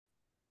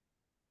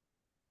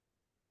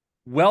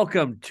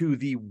Welcome to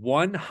the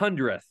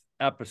 100th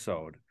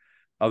episode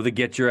of the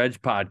Get Your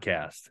Edge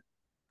podcast.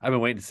 I've been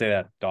waiting to say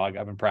that, dog.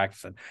 I've been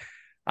practicing.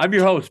 I'm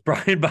your host,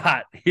 Brian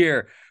Bott,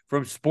 here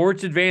from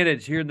Sports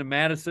Advantage here in the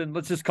Madison.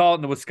 Let's just call it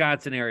in the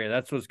Wisconsin area.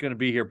 That's what's going to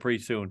be here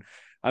pretty soon.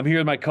 I'm here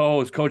with my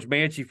co-host, Coach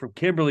Manchi from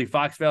Kimberly,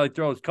 Fox Valley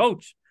Throws.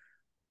 Coach,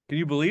 can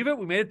you believe it?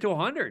 We made it to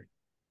 100.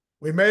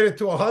 We made it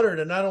to 100,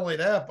 and not only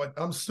that, but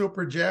I'm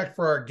super jacked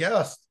for our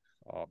guest.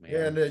 Oh,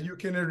 man. And you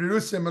can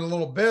introduce him in a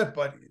little bit,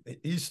 but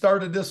he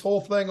started this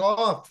whole thing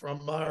off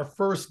from our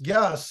first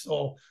guest.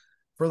 So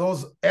for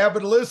those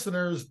avid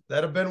listeners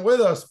that have been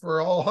with us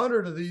for all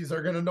 100 of these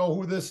are going to know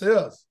who this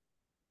is.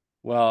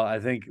 Well, I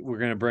think we're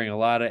going to bring a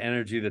lot of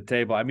energy to the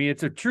table. I mean,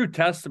 it's a true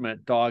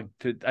testament, dog,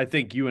 to I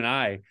think you and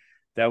I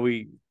that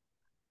we've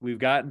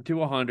gotten to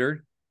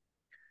 100.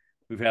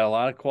 We've had a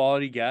lot of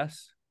quality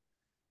guests.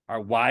 Our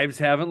wives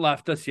haven't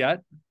left us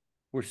yet.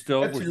 We're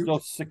still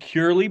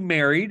securely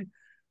married,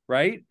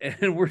 right?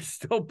 And we're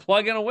still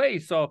plugging away.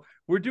 So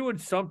we're doing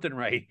something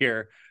right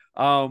here.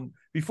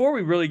 Before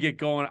we really get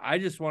going, I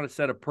just want to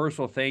set a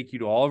personal thank you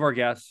to all of our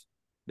guests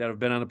that have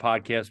been on the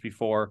podcast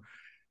before.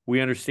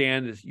 We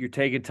understand that you're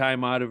taking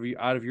time out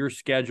of your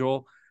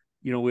schedule.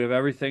 You know, we have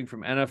everything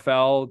from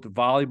NFL to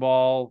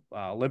volleyball,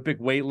 Olympic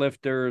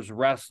weightlifters,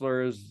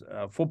 wrestlers,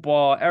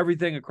 football,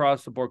 everything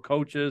across the board,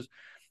 coaches.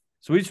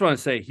 So we just want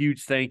to say a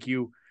huge thank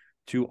you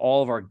to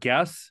all of our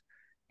guests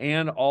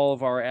and all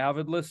of our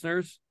avid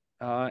listeners,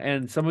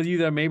 and some of you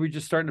that are maybe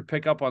just starting to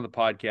pick up on the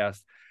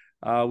podcast.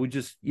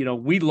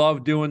 We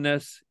love doing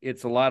this.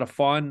 It's a lot of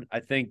fun.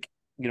 I think,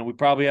 we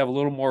probably have a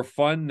little more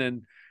fun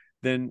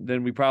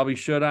than we probably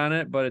should on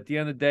it. But at the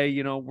end of the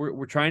day,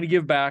 we're trying to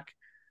give back.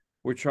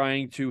 We're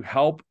trying to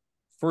help,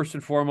 first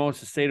and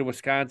foremost, the state of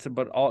Wisconsin,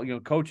 but all,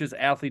 coaches,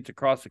 athletes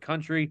across the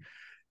country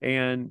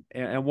and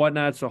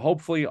whatnot. So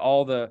hopefully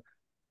all the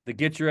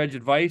Get Your Edge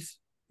advice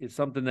is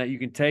something that you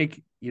can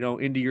take,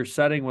 into your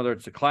setting, whether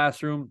it's the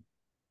classroom,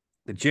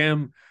 the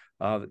gym,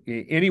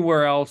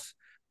 anywhere else,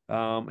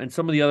 and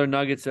some of the other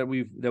nuggets that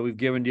we've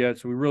given you.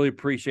 So we really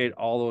appreciate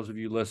all those of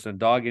you listening.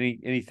 Dog,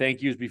 any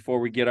thank yous before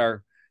we get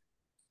our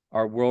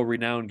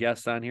world-renowned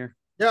guests on here?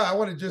 Yeah, I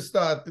want to just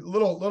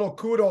little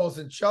kudos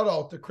and shout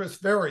out to Chris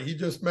Ferry. He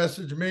just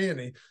messaged me,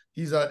 and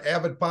he's an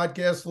avid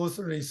podcast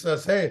listener. And he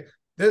says, "Hey,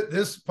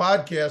 this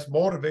podcast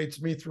motivates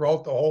me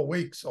throughout the whole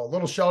week." So a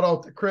little shout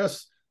out to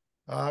Chris.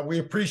 We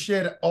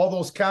appreciate all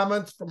those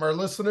comments from our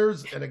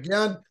listeners. And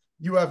again,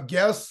 you have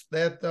guests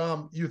that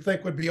you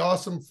think would be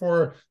awesome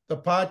for the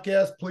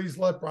podcast, please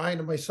let Brian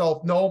and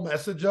myself know.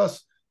 Message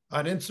us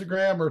on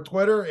Instagram or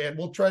Twitter, and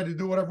we'll try to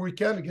do whatever we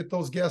can to get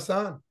those guests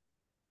on.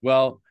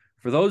 Well,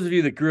 for those of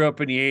you that grew up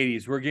in the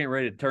 80s, we're getting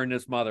ready to turn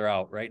this mother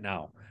out right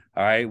now.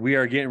 All right. We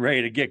are getting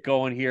ready to get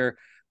going here.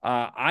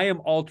 I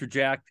am ultra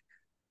jacked,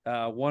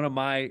 one of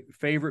my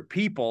favorite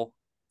people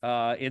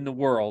in the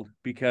world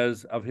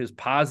because of his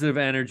positive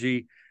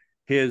energy,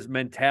 his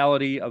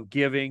mentality of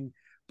giving,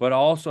 but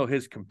also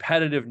his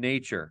competitive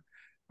nature.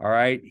 All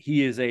right.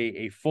 He is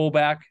a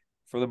fullback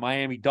for the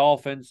Miami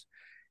Dolphins.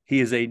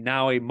 He is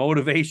now a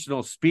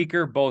motivational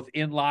speaker, both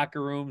in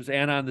locker rooms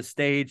and on the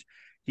stage.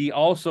 He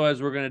also,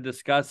 as we're going to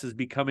discuss, is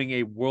becoming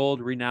a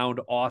world-renowned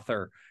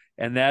author,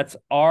 and that's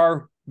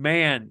our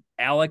man,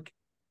 Alec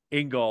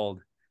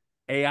Ingold.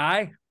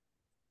 AI?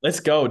 Let's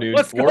go, dude.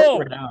 Let's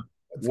go.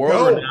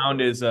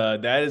 World-renowned is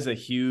that is a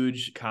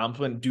huge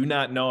compliment. Do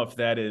not know if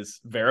that is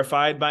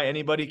verified by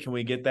anybody. Can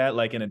we get that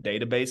like in a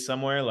database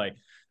somewhere? Like,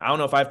 I don't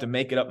know if I have to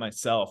make it up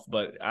myself,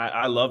 but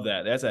I love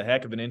that. That's a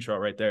heck of an intro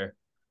right there.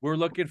 We're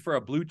looking for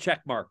a blue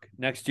check mark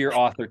next to your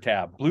author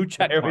tab. Blue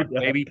check mark,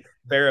 baby.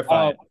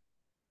 Verified.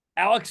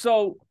 Alex,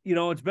 so,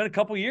 it's been a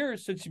couple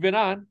years since you've been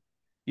on.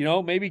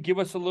 Maybe give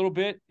us a little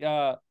bit,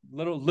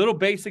 little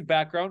basic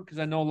background, because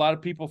I know a lot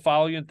of people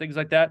follow you and things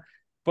like that.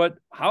 But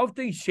how have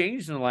things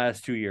changed in the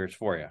last 2 years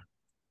for you?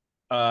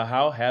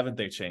 How haven't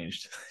they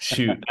changed?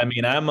 Shoot. I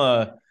mean, I'm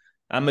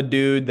a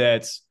dude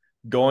that's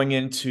going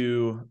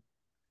into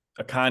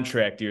a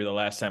contract year the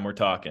last time we're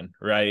talking,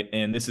 right?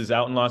 And this is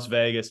out in Las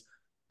Vegas.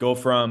 Go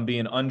from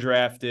being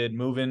undrafted,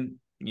 moving,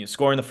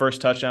 scoring the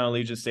first touchdown at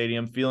Allegiant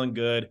Stadium, feeling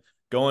good.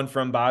 Going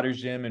from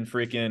Botter's Gym and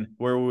freaking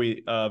where were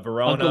we?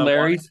 Verona,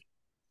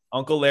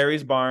 Uncle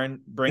Larry's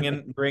barn,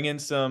 bringing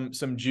some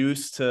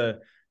juice to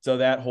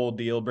that whole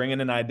deal,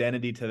 bringing an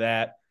identity to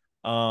that.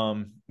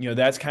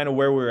 That's kind of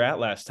where we were at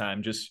last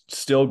time. Just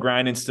still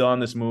grinding, still on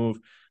this move,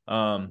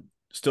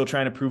 still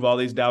trying to prove all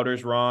these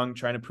doubters wrong,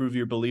 trying to prove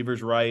your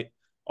believers right,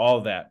 all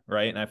of that,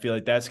 right? And I feel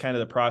like that's kind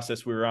of the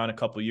process we were on a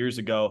couple of years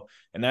ago,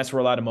 and that's where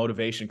a lot of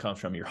motivation comes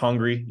from. You're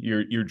hungry,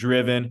 you're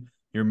driven,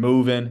 you're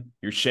moving,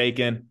 you're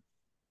shaking.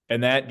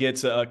 And that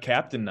gets a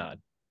captain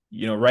nod.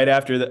 Right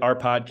after our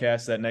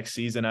podcast that next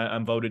season,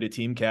 I'm voted a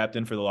team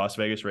captain for the Las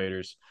Vegas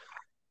Raiders.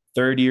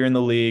 3rd year in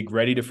the league,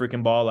 ready to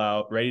freaking ball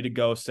out, ready to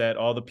go set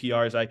all the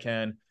PRs I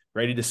can,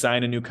 ready to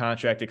sign a new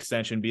contract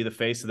extension, be the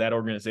face of that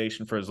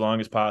organization for as long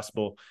as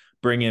possible,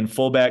 bring in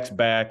fullbacks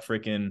back,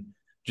 freaking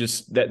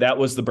just that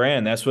was the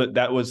brand.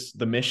 That was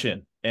the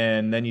mission.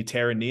 And then you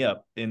tear a knee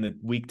up in the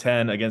week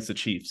 10 against the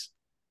Chiefs.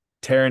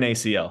 tear an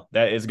ACL.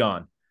 That is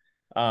gone.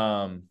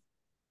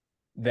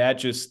 That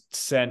just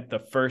sent the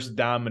first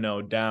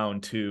domino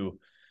down to,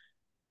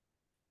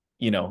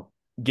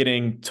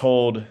 getting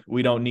told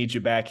we don't need you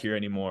back here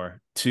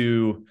anymore,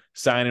 to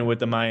signing with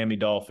the Miami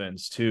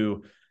Dolphins,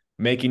 to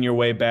making your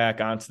way back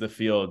onto the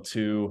field,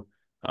 to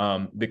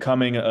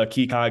becoming a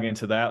key cog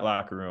into that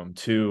locker room,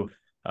 to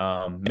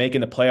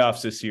making the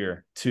playoffs this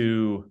year,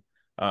 to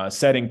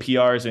setting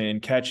PRs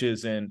and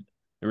catches and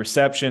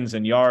receptions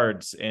and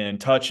yards and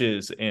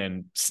touches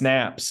and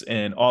snaps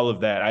and all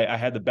of that. I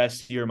had the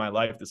best year of my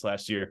life this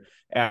last year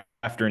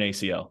after an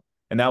ACL.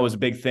 And that was a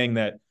big thing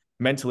that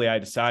mentally I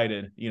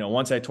decided,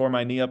 once I tore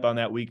my knee up on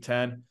that week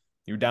 10,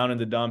 you're down in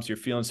the dumps, you're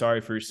feeling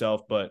sorry for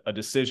yourself, but a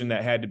decision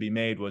that had to be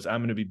made was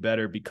I'm going to be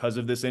better because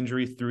of this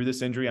injury, through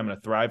this injury. I'm going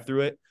to thrive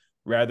through it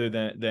rather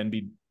than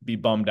be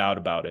bummed out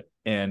about it.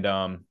 And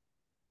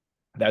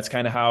that's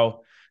how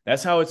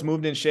it's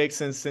moved and shakes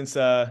since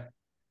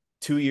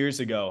 2 years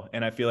ago.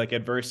 And I feel like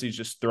adversity's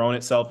just thrown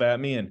itself at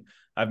me, and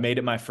I've made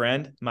it my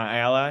friend, my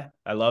ally.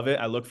 I love it.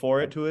 I look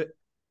forward to it.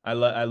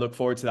 I look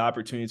forward to the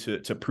opportunity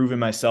to prove in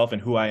myself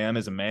and who I am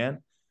as a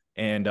man.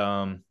 And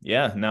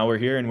now we're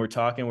here and we're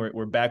talking.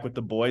 We're back with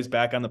the boys,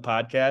 back on the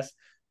podcast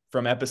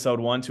from episode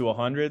 1 to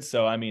 100.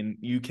 So, I mean,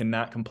 you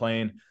cannot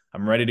complain.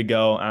 I'm ready to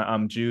go.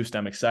 I'm juiced.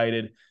 I'm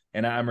excited,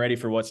 and I'm ready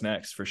for what's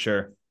next for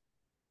sure.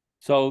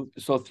 So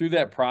through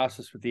that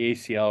process with the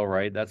ACL,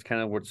 right, that's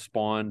kind of what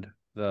spawned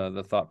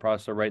the thought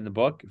process of writing the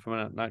book, if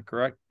I'm not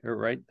correct, or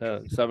right,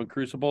 the 7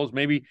 Crucibles.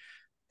 Maybe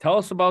tell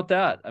us about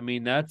that. I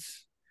mean,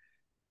 that's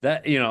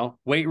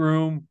weight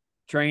room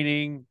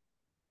training.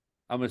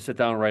 I'm going to sit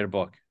down and write a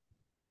book.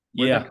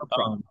 Where'd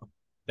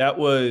that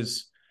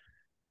was,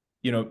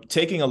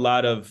 taking a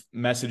lot of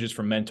messages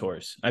from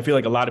mentors. I feel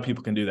like a lot of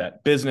people can do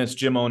that. Business,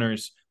 gym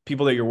owners,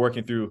 people that you're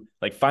working through,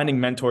 like finding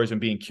mentors and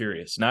being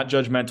curious, not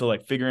judgmental,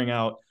 like figuring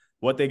out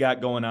what they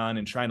got going on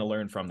and trying to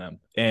learn from them.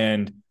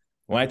 And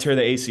when I tear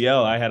the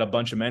ACL, I had a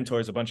bunch of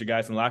mentors, a bunch of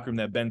guys in the locker room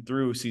that have been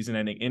through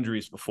season-ending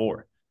injuries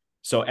before.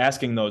 So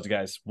asking those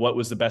guys, what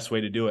was the best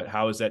way to do it?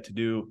 How is that to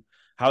do?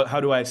 How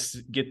do I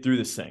get through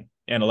this thing?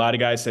 And a lot of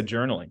guys said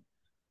journaling.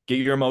 Get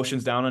your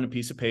emotions down on a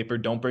piece of paper.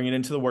 Don't bring it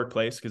into the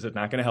workplace because it's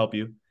not going to help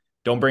you.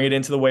 Don't bring it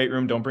into the weight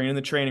room. Don't bring it in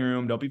the training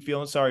room. Don't be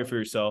feeling sorry for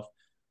yourself.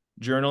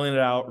 Journaling it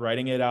out,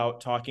 writing it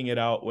out, talking it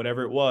out,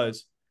 whatever it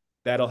was,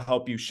 that'll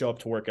help you show up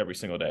to work every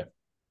single day.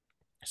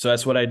 So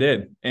that's what I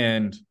did.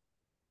 And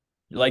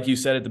like you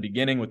said at the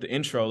beginning with the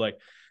intro, like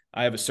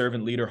I have a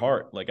servant leader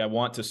heart. Like I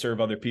want to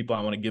serve other people.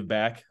 I want to give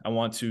back. I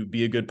want to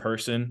be a good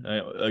person,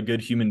 a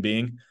good human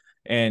being.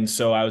 And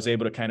so I was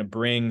able to kind of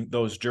bring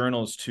those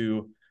journals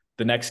to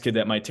the next kid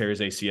that might tear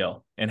his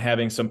ACL and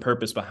having some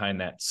purpose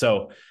behind that.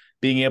 So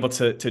being able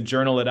to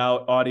journal it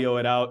out, audio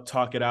it out,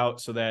 talk it out,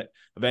 so that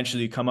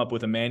eventually you come up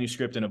with a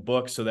manuscript and a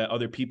book so that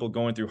other people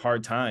going through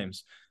hard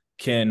times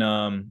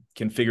can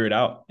figure it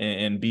out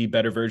and be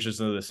better versions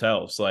of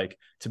themselves. Like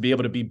to be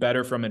able to be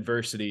better from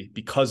adversity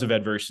because of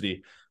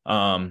adversity.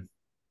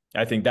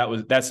 I think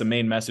that's the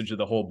main message of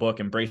the whole book,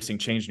 embracing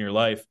change in your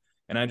life.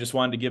 And I just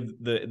wanted to give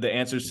the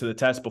answers to the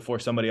test before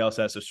somebody else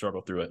has to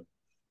struggle through it.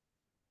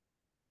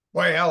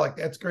 Boy, Alec,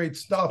 that's great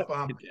stuff.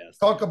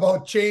 Talk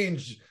about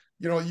change.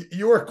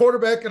 You were a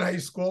quarterback in high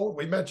school.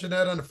 We mentioned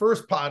that on the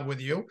first pod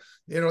with you.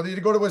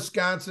 You go to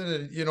Wisconsin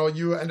and,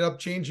 you ended up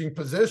changing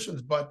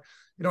positions. But,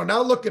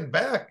 now looking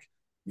back,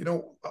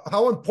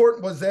 how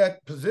important was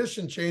that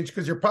position change?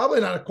 Because you're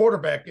probably not a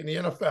quarterback in the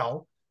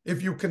NFL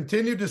if you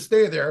continue to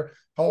stay there.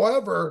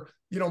 However,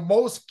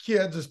 most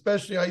kids,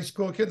 especially high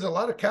school kids, a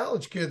lot of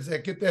college kids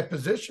that get that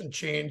position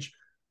change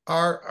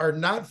are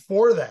not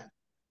for that.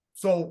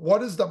 So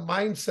what is the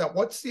mindset?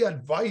 What's the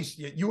advice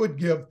you would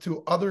give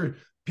to other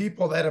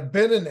people that have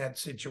been in that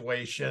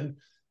situation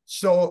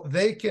so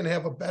they can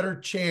have a better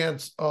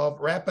chance of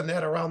wrapping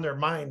that around their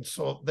mind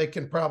so they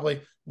can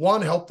probably,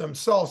 one, help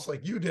themselves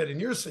like you did in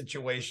your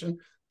situation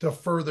to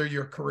further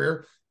your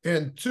career,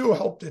 and 2,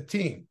 help the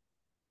team?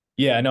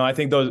 Yeah, no, I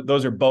think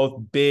those are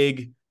both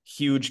big,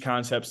 huge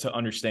concepts to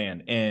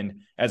understand.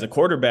 And as a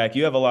quarterback,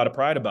 you have a lot of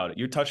pride about it.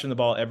 You're touching the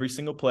ball every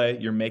single play.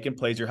 You're making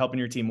plays. You're helping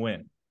your team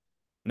win.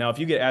 Now, if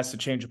you get asked to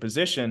change a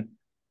position,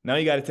 now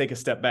you got to take a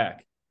step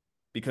back,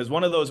 because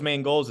one of those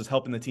main goals is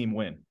helping the team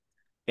win.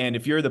 And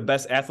if you're the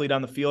best athlete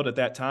on the field at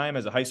that time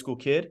as a high school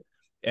kid,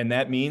 and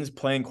that means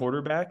playing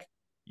quarterback,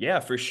 yeah,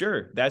 for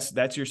sure.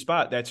 That's your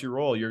spot. That's your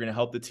role. You're going to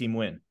help the team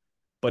win.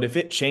 But if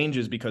it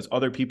changes because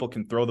other people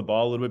can throw the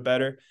ball a little bit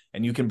better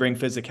and you can bring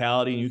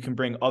physicality and you can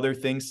bring other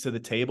things to the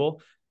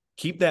table,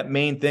 keep that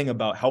main thing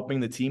about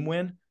helping the team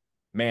win.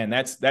 Man,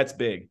 that's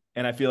big.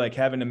 And I feel like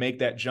having to make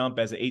that jump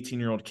as an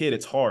 18-year-old kid,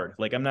 it's hard.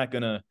 Like I'm not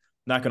going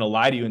to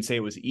lie to you and say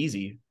it was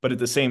easy, but at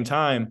the same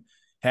time,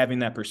 having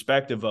that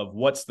perspective of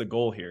what's the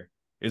goal here?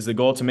 Is the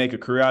goal to make a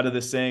career out of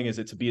this thing? Is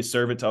it to be a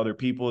servant to other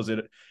people? Is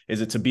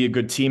it to be a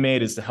good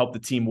teammate? Is it to help the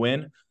team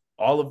win?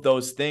 All of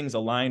those things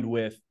aligned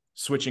with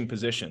switching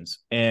positions.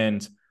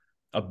 And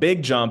a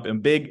big jump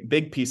and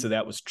big piece of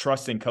that was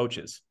trusting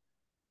coaches.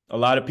 A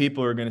lot of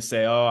people are going to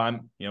say, oh,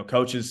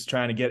 coach is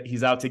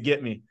he's out to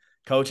get me.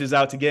 Coach is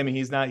out to get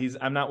me.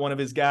 I'm not one of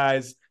his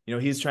guys. You know,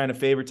 he's trying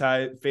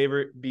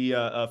to be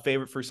a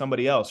favorite for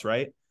somebody else.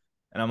 Right.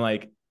 And I'm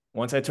like,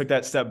 once I took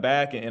that step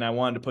back and I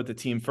wanted to put the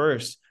team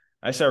first,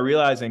 I started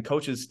realizing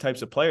coaches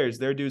types of players,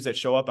 they're dudes that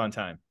show up on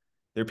time.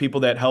 They're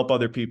people that help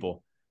other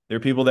people. They're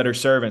people that are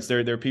servants.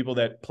 They're people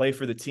that play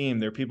for the team.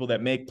 They're people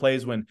that make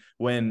plays when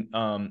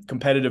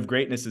competitive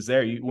greatness is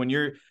there. When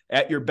you're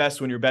at your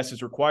best, when your best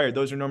is required,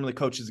 those are normally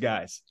coaches'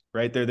 guys,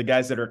 right? They're the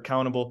guys that are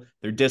accountable.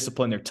 They're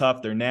disciplined. They're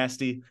tough. They're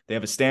nasty. They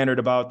have a standard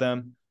about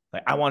them.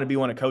 Like, I want to be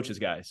one of coaches'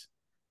 guys.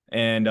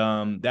 And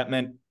that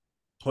meant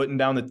putting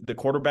down the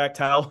quarterback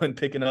towel and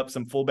picking up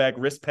some fullback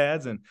wrist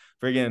pads and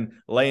friggin'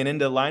 laying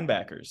into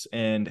linebackers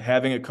and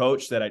having a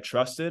coach that I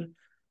trusted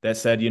that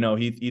said, you know,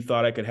 he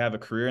thought I could have a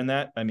career in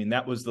that. I mean,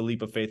 that was the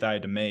leap of faith I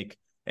had to make.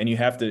 And you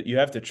have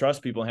to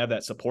trust people and have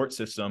that support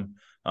system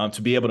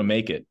to be able to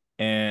make it.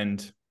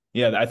 And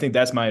yeah, I think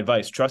that's my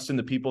advice. Trusting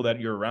the people that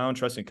you're around,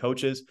 trusting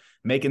coaches,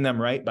 making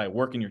them right by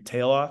working your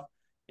tail off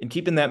and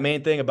keeping that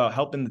main thing about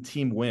helping the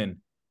team win.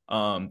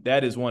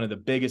 That is one of the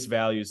biggest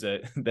values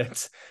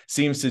that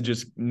seems to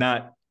just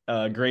not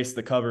grace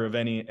the cover of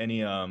any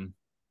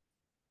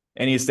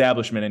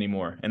establishment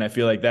anymore. And I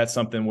feel like that's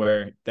something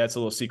where that's a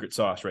little secret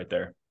sauce right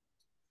there.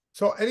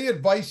 So any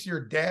advice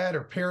your dad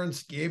or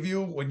parents gave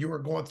you when you were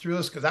going through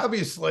this? Because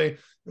obviously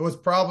it was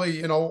probably,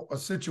 you know, a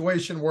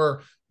situation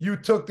where you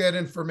took that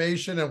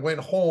information and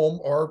went home,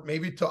 or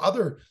maybe to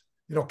other,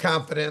 you know,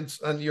 confidence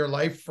in your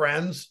life,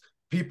 friends,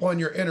 people in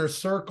your inner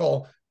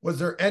circle. Was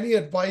there any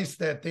advice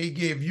that they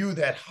gave you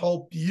that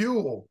helped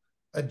you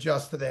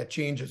adjust to that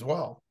change as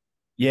well?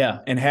 Yeah.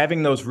 And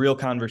having those real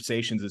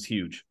conversations is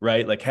huge,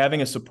 right? Like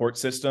having a support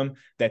system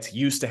that's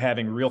used to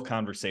having real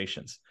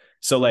conversations.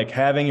 So like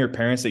having your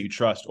parents that you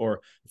trust,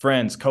 or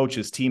friends,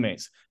 coaches,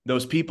 teammates,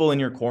 those people in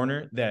your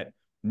corner that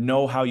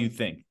know how you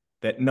think,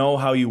 that know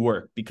how you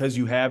work, because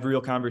you have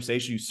real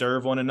conversation, you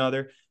serve one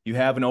another, you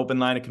have an open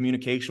line of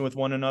communication with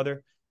one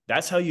another.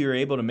 That's how you're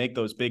able to make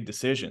those big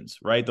decisions,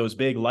 right? Those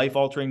big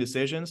life-altering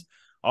decisions.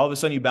 All of a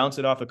sudden you bounce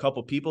it off a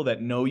couple people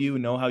that know you,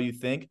 know how you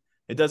think.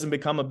 It doesn't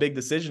become a big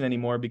decision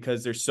anymore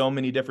because there's so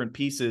many different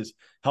pieces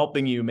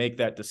helping you make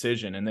that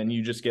decision. And then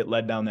you just get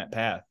led down that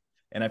path.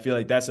 And I feel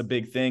like that's a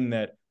big thing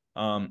that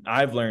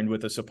I've learned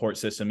with a support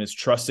system is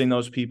trusting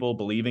those people,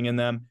 believing in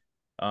them,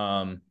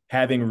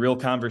 having real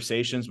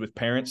conversations with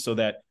parents so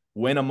that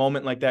when a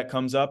moment like that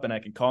comes up and I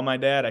can call my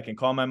dad, I can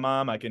call my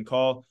mom, I can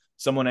call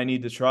someone I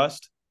need to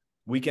trust,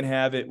 we can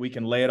have it, we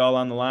can lay it all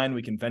on the line,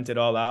 we can vent it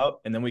all out,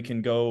 and then we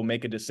can go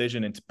make a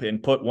decision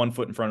and put one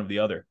foot in front of the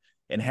other.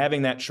 And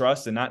having that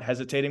trust and not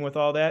hesitating with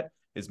all that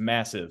is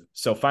massive.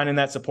 So finding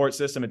that support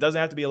system, it doesn't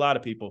have to be a lot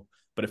of people,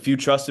 but a few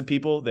trusted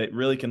people that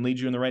really can lead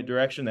you in the right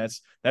direction,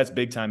 that's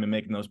big time in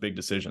making those big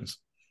decisions.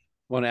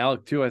 Well, and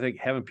Alec, too, I think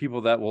having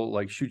people that will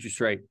like shoot you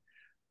straight,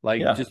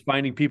 like just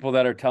finding people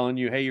that are telling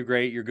you, hey, you're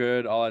great, you're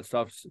good, all that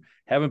stuff.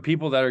 Having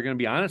people that are going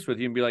to be honest with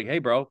you and be like, hey,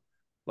 bro,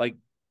 like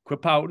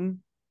quit pouting,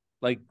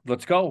 like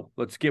let's go,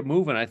 let's get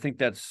moving. I think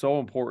that's so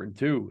important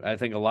too. I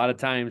think a lot of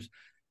times,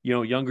 you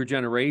know, younger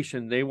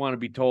generation, they want to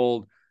be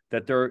told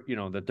that they're, you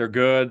know, that they're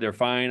good, they're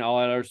fine, all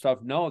that other stuff.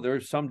 No,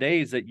 there's some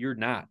days that you're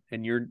not,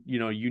 and you're, you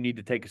know, you need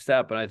to take a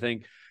step. And I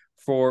think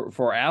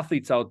for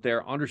athletes out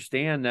there,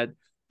 understand that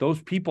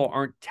those people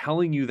aren't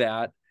telling you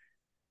that,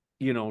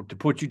 you know, to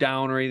put you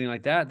down or anything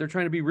like that. They're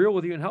trying to be real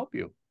with you and help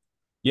you.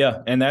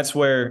 Yeah. And that's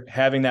where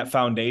having that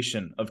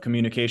foundation of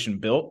communication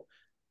built,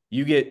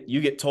 you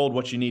get told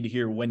what you need to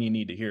hear when you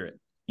need to hear it,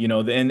 you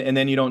know, and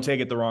then you don't take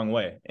it the wrong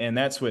way. And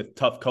that's with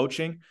tough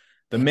coaching.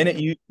 The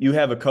minute you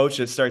have a coach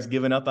that starts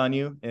giving up on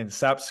you and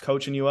stops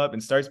coaching you up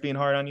and starts being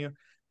hard on you,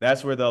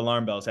 that's where the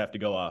alarm bells have to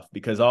go off,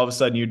 because all of a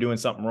sudden you're doing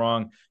something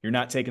wrong. You're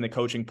not taking the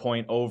coaching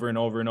point over and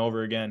over and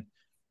over again.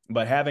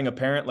 But having a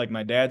parent like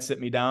my dad sit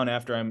me down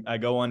after I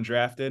go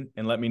undrafted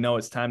and let me know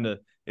it's time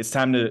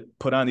to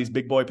put on these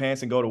big boy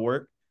pants and go to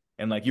work.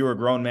 And like, you were a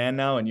grown man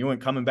now and you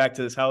ain't coming back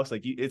to this house.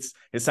 Like it's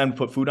time to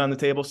put food on the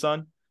table,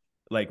 son.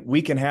 Like,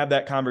 we can have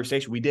that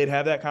conversation. We did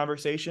have that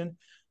conversation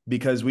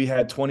because we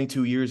had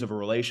 22 years of a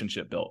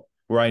relationship built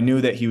where I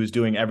knew that he was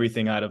doing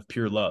everything out of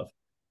pure love,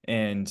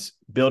 and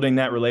building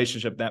that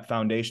relationship, that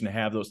foundation to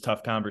have those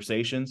tough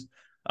conversations.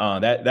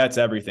 That's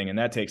everything. And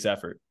that takes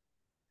effort.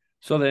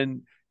 So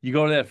then you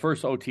go to that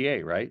first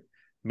OTA, right?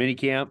 Mini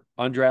camp,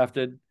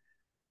 undrafted,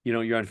 you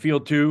know, you're on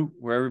field 2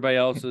 where everybody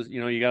else is, you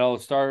know, you got all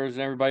the starters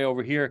and everybody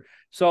over here.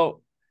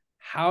 So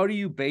how do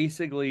you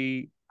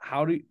basically,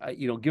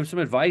 you know, give some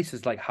advice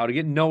is like how to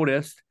get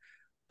noticed,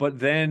 but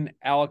then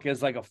Alec,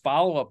 as like a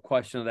follow-up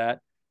question of that,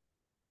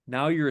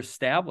 now you're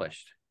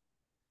established,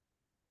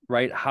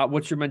 right?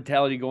 What's your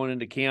mentality going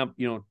into camp,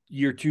 you know,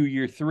 year 2,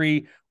 year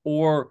 3,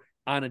 or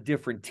on a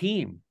different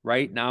team,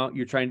 right? Now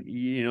you're trying,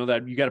 you know,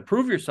 that you got to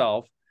prove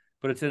yourself,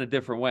 but it's in a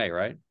different way,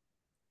 right?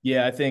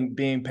 Yeah, I think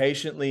being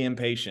patiently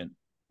impatient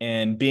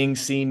and being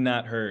seen,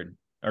 not heard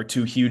are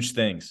two huge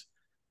things.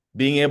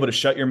 Being able to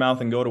shut your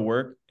mouth and go to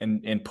work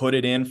and put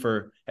it in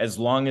for as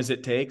long as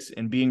it takes,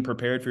 and being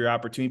prepared for your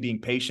opportunity,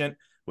 being patient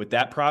with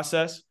that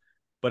process.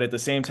 But at the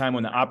same time,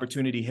 when the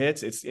opportunity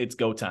hits, it's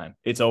go time.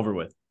 It's over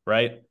with.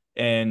 right?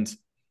 And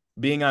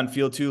being on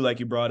field 2, like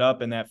you brought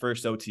up in that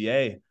first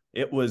OTA,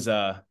 it was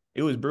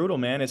brutal,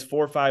 man. It's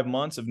 4 or 5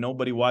 months of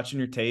nobody watching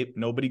your tape,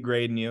 nobody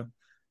grading you,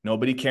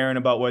 nobody caring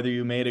about whether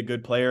you made a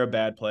good play or a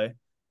bad play.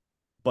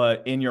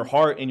 But in your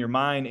heart, in your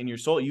mind, in your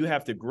soul, you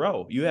have to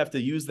grow. You have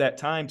to use that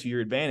time to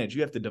your advantage.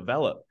 You have to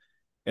develop.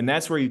 And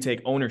that's where you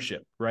take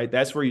ownership, right?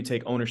 That's where you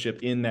take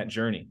ownership in that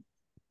journey.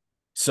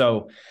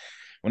 So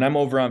when I'm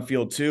over on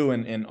field 2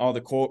 and all the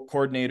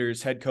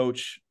coordinators, head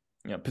coach,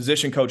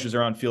 position coaches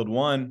are on field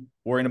 1,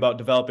 worrying about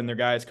developing their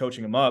guys,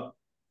 coaching them up,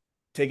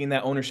 taking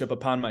that ownership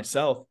upon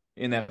myself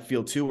in that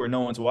field 2 where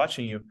no one's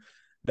watching you,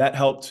 that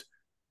helped,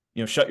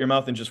 shut your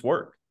mouth and just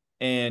work.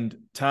 And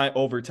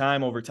over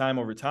time,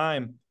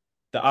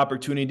 the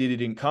opportunity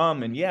didn't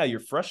come. And yeah,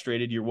 you're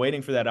frustrated. You're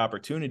waiting for that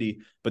opportunity,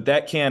 but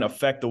that can't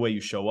affect the way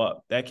you show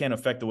up. That can't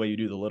affect the way you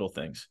do the little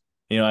things.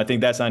 I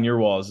think that's on your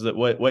walls, is that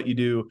what you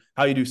do,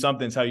 how you do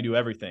something is how you do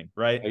everything,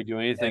 right? How you do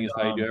anything is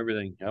how you do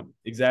everything. Yep.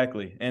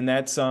 Exactly. And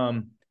that's,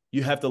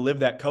 you have to live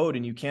that code,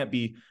 and you can't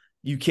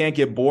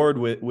get bored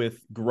with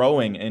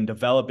growing and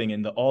developing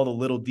into all the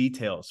little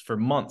details for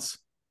months,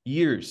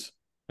 years,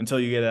 until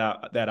you get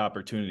that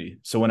opportunity.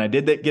 So when I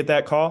did get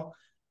that call,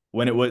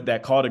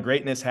 that call to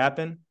greatness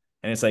happen,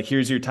 and it's like,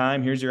 here's your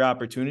time, here's your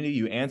opportunity,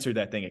 you answered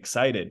that thing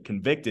excited,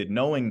 convicted,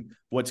 knowing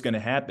what's going to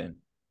happen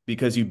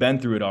because you've been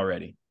through it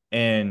already.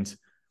 And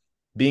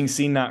being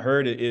seen, not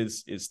heard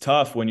is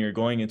tough when you're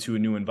going into a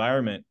new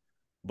environment.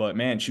 But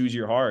man, choose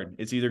your hard.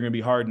 It's either going to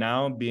be hard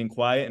now, being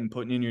quiet and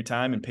putting in your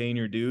time and paying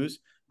your dues,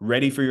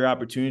 ready for your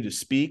opportunity to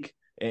speak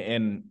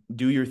and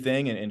do your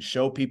thing and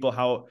show people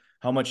how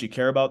much you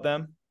care about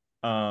them.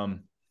 And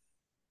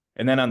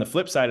then on the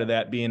flip side of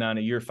that, being on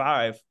a year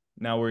 5,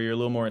 now where you're a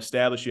little more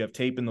established, you have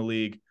tape in the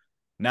league.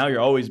 Now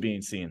you're always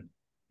being seen.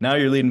 Now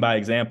you're leading by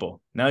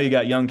example. Now you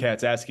got young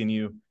cats asking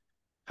you,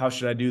 how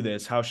should I do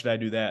this? How should I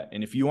do that?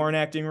 And if you aren't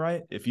acting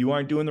right, if you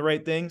aren't doing the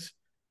right things,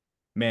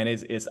 man,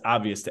 it's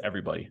obvious to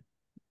everybody.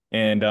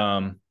 And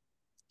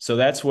so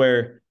that's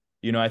where,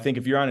 I think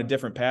if you're on a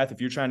different path,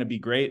 if you're trying to be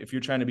great, if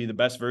you're trying to be the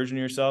best version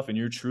of yourself and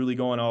you're truly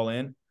going all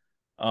in,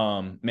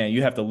 man,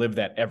 you have to live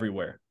that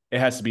everywhere. It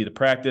has to be the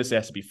practice. It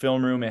has to be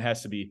film room. It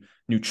has to be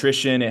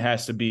nutrition. It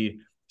has to be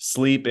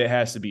sleep. It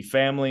has to be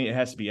family. It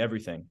has to be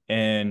everything.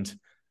 And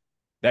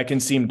that can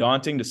seem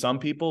daunting to some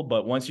people,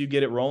 but once you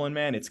get it rolling,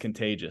 man, it's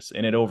contagious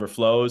and it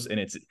overflows and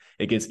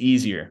it gets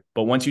easier.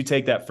 But once you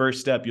take that first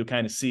step, you'll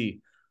kind of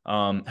see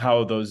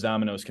how those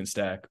dominoes can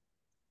stack.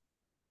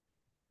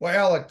 Well,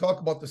 Alec,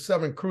 talk about the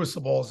 7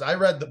 Crucibles. I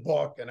read the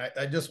book, and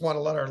I just want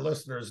to let our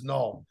listeners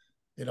know,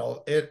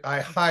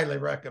 I highly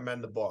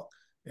recommend the book.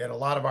 And a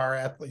lot of our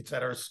athletes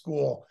at our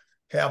school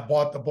have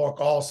bought the book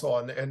also,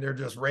 and they're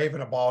just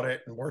raving about it.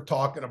 And we're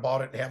talking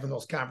about it and having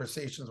those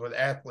conversations with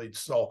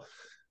athletes. So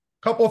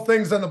a couple of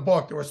things in the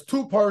book. There was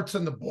 2 parts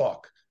in the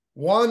book.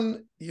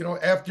 One,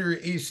 after your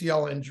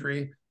ACL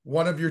injury,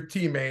 one of your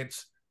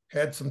teammates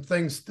had some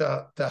things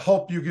to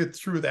help you get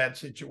through that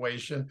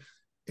situation.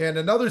 And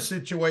another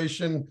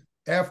situation,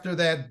 after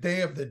that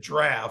day of the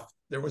draft,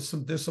 there was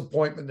some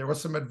disappointment, there was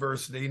some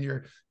adversity,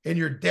 and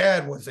your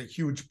dad was a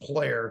huge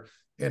player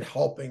in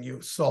helping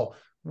you. So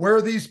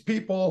where these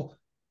people,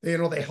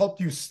 they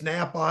helped you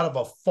snap out of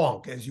a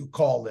funk, as you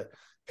called it.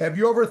 Have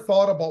you ever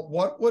thought about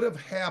what would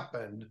have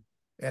happened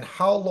and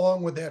how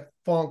long would that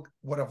funk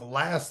would have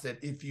lasted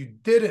if you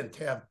didn't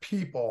have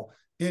people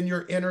in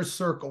your inner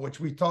circle, which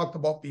we talked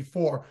about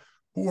before,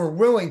 who were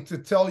willing to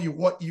tell you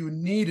what you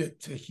needed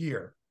to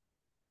hear?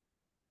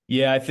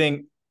 Yeah, I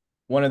think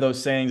one of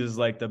those sayings is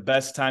like the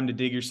best time to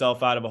dig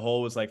yourself out of a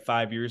hole was like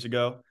 5 years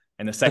ago,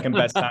 and the second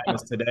best time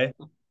is today,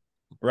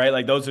 right?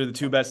 Like those are the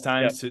 2 best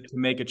times to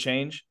make a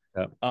change.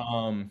 Yep.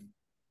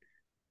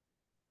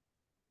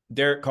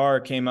 Derek Carr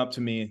came up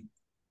to me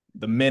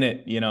the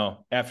minute,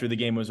 after the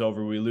game was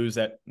over. We lose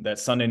that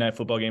Sunday night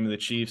football game of the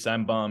Chiefs.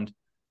 I'm bummed.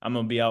 I'm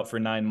going to be out for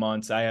 9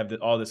 months. I have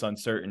all this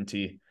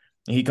uncertainty.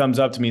 And he comes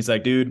up to me. He's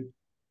like, dude,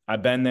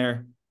 I've been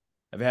there.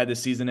 I've had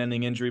this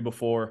season-ending injury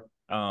before.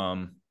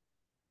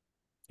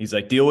 He's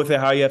like, deal with it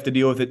how you have to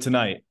deal with it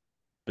tonight.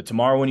 But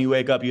tomorrow when you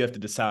wake up, you have to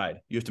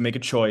decide. You have to make a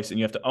choice, and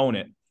you have to own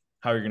it,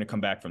 how you're going to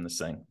come back from this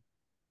thing.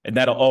 And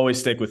that'll always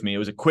stick with me. It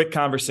was a quick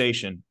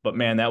conversation, but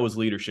man, that was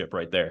leadership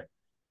right there.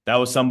 That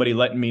was somebody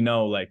letting me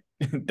know, like,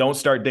 don't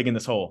start digging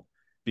this hole,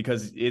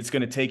 because it's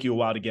going to take you a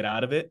while to get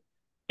out of it.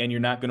 And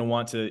you're not going to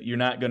want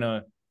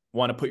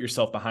to put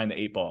yourself behind the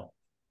 8 ball.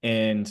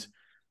 And,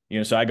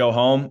 so I go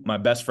home. My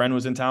best friend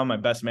was in town. My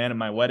best man at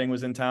my wedding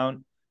was in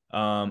town.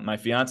 My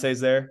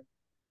fiance's there.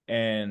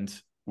 And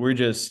we're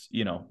just,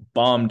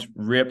 bummed,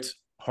 ripped,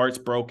 hearts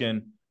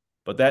broken.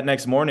 But that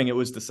next morning it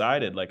was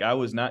decided, like, I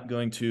was not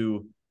going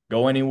to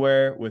go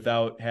anywhere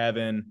without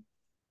having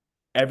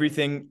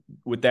everything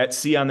with that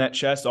C on that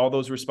chest, all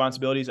those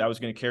responsibilities. I was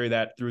going to carry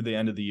that through the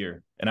end of the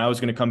year, and I was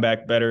going to come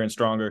back better and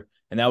stronger.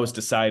 And that was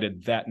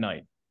decided that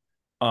night.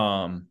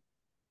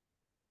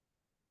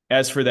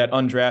 As for that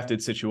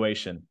undrafted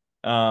situation,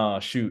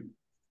 shoot.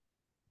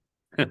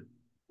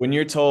 When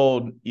you're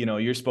told,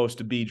 you're supposed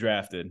to be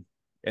drafted,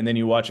 and then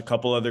you watch a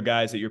couple other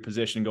guys at your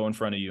position go in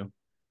front of you,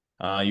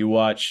 You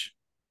watch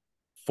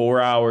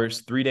 4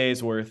 hours, 3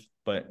 days worth,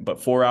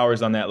 but 4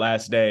 hours on that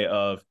last day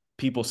of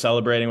people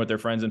celebrating with their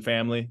friends and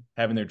family,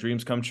 having their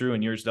dreams come true,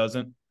 and yours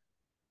doesn't.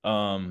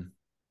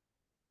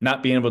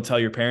 Not being able to tell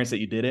your parents that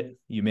you did it,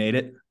 you made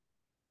it,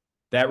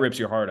 that rips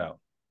your heart out.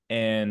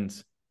 And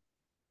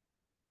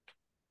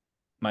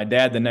my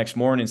dad the next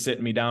morning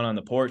sitting me down on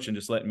the porch and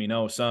just letting me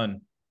know,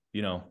 son,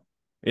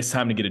 it's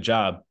time to get a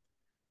job.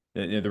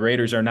 The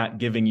Raiders are not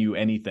giving you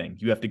anything.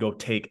 You have to go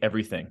take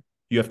everything.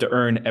 You have to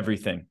earn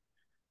everything.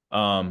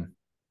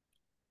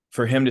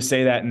 For him to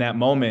say that in that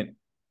moment,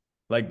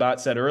 like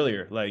Bot said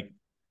earlier, like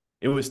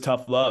it was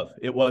tough love.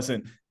 It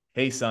wasn't,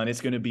 hey, son,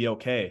 it's going to be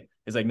okay.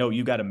 It's like, no,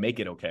 you got to make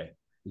it okay.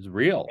 It's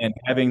real. And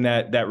having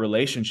that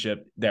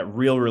relationship, that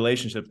real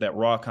relationship, that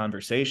raw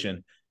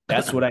conversation,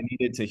 that's what I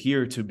needed to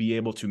hear to be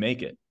able to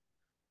make it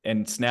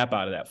and snap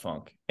out of that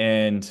funk.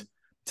 And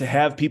to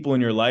have people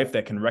in your life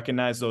that can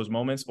recognize those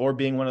moments, or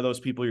being one of those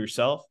people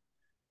yourself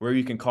where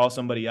you can call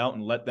somebody out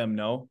and let them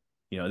know,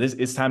 this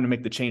it's time to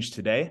make the change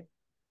today.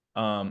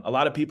 A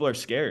lot of people are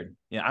scared.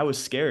 I was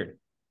scared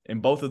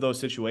in both of those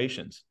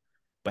situations,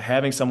 but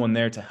having someone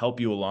there to help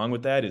you along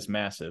with that is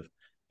massive.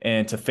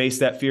 And to face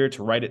that fear,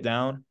 to write it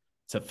down,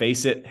 to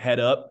face it head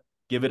up,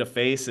 give it a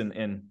face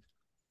and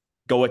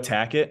go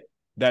attack it.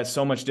 That's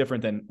so much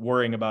different than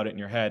worrying about it in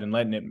your head and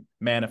letting it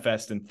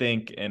manifest and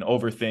think and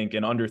overthink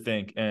and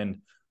underthink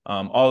and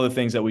all the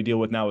things that we deal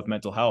with now with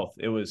mental health.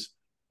 It was,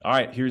 all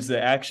right, here's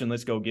the action.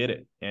 Let's go get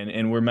it.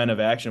 And we're men of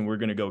action. We're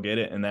going to go get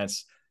it. And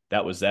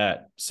that was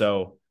that.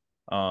 So,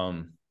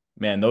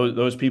 man,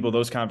 those people,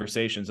 those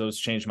conversations, those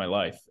changed my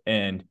life.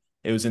 And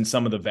it was in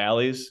some of the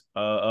valleys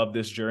of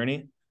this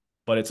journey,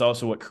 but it's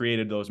also what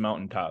created those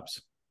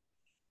mountaintops.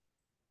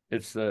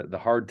 It's the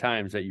hard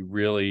times that you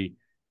really,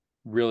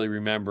 really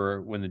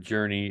remember when the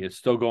journey is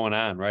still going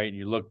on, right? And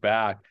you look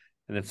back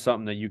and it's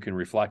something that you can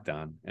reflect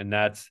on. And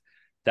that's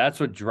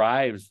what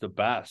drives the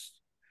best,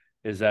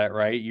 is that,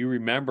 right? You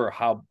remember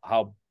how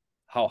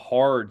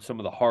hard some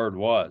of the hard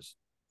was.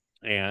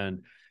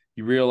 And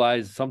you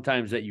realize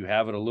sometimes that you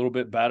have it a little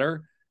bit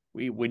better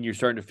when you're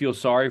starting to feel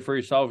sorry for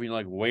yourself. And you're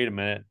like, wait a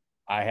minute,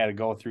 I had to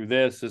go through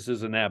this. This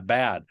isn't that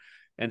bad.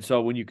 And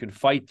so when you can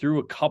fight through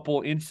a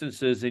couple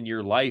instances in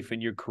your life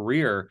and your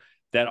career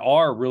that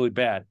are really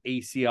bad,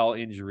 ACL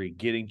injury,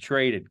 getting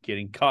traded,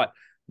 getting cut,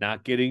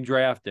 not getting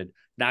drafted,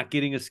 not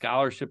getting a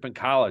scholarship in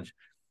college,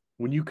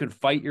 when you can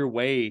fight your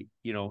way,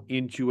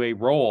 into a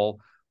role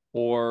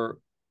or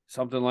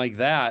something like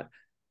that,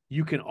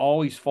 you can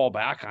always fall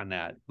back on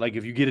that. Like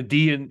if you get a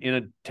D in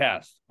a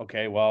test,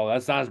 okay, well,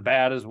 that's not as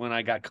bad as when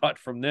I got cut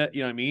from that,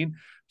 you know what I mean?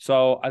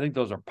 So I think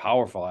those are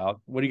powerful, Alec.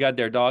 What do you got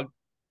there, dog?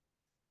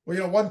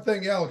 Well, one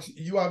thing, Alex,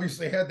 you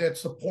obviously had that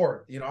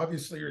support.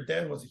 Obviously your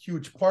dad was a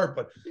huge part,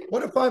 but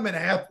what if I'm an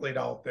athlete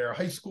out there, a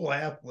high school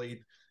athlete,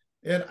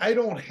 and I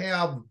don't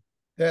have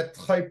that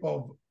type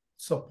of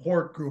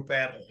support group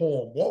at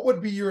home? What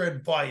would be your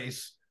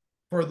advice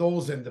for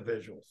those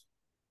individuals?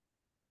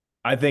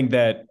 I think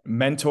that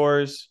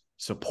mentors,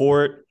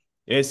 support,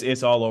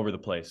 it's all over the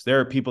place. There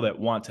are people that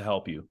want to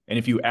help you. And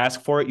if you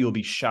ask for it, you'll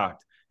be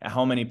shocked at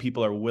how many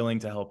people are willing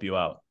to help you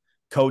out.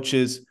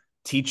 Coaches,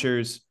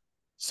 teachers,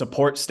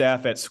 support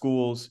staff at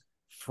schools,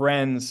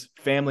 friends,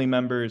 family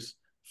members,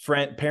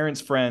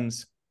 parents,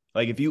 friends.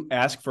 Like if you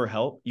ask for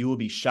help, you will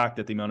be shocked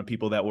at the amount of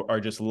people that are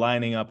just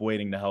lining up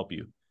waiting to help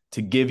you,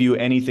 to give you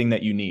anything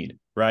that you need,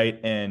 right?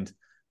 And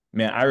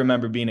man, I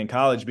remember being in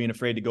college, being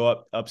afraid to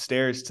go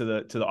upstairs to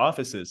the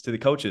offices, to the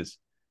coaches,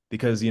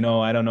 because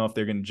I don't know if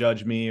they're going to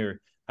judge me,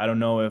 or I don't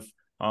know if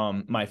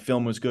my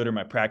film was good or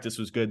my practice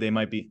was good. They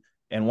might be.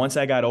 And once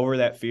I got over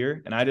that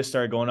fear and I just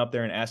started going up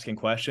there and asking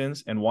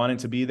questions and wanting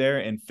to be there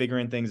and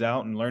figuring things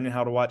out and learning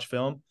how to watch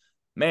film,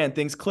 man,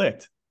 things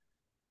clicked.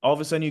 All of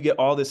a sudden you get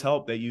all this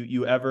help that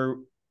you ever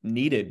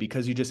needed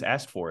because you just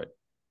asked for it.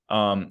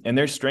 And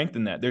there's strength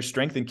in that. There's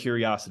strength in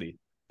curiosity.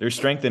 There's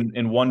strength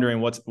in wondering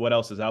what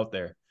else is out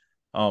there.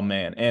 Oh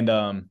man. And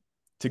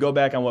to go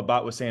back on what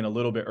Bot was saying a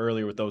little bit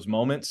earlier with those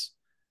moments,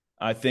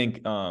 I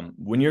think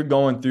when you're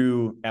going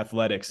through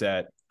athletics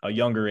at a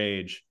younger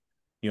age,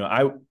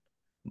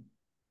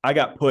 I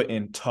got put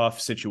in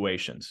tough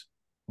situations,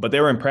 but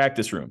they were in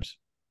practice rooms.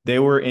 They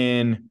were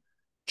in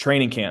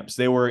training camps.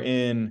 They were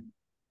in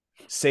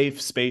safe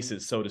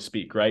spaces, so to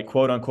speak, right?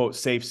 Quote unquote,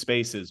 safe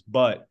spaces.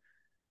 But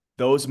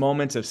those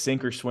moments of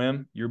sink or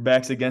swim, your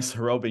back's against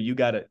the rope and you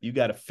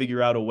gotta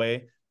figure out a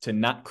way to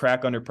not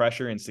crack under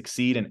pressure and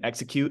succeed and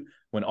execute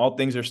when all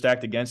things are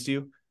stacked against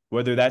you,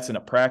 whether that's in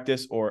a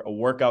practice or a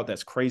workout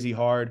that's crazy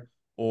hard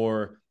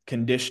or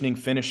conditioning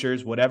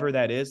finishers, whatever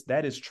that is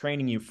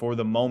training you for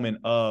the moment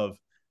of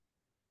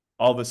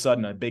all of a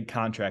sudden a big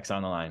contract's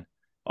on the line.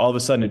 All of a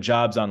sudden a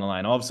job's on the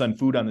line. All of a sudden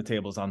food on the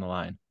table's on the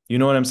line. You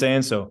know what I'm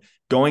saying? So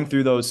going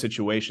through those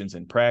situations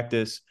in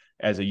practice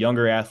as a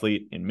younger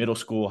athlete in middle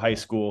school, high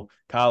school,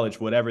 college,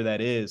 whatever that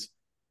is,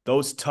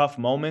 those tough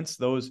moments,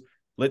 those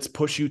let's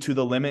push you to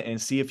the limit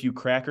and see if you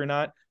crack or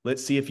not.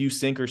 Let's see if you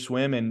sink or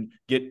swim and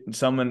get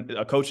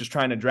a coach is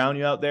trying to drown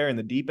you out there in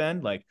the deep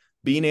end. Like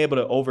being able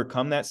to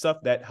overcome that stuff,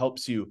 that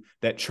helps you,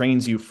 that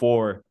trains you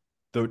for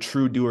the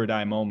true do or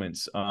die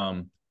moments.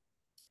 And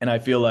I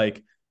feel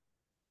like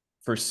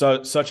for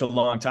such a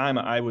long time,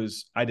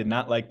 I did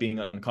not like being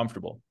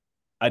uncomfortable.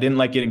 I didn't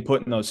like getting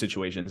put in those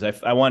situations.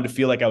 I wanted to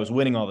feel like I was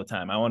winning all the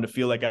time. I wanted to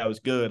feel like I was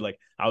good, like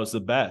I was the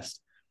best.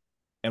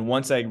 And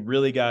once I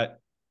really got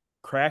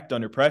cracked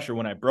under pressure,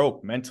 when I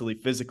broke mentally,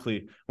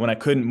 physically, when I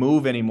couldn't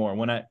move anymore,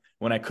 when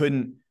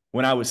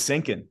I was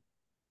sinking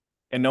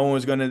and no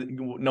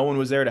one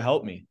was there to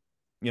help me,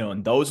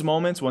 in those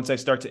moments, once I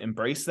start to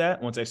embrace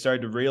that, once I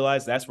started to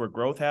realize that's where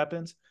growth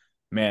happens,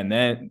 man,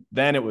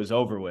 then it was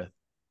over with.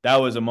 That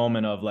was a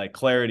moment of like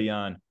clarity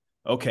on,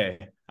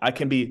 okay, I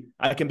can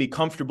be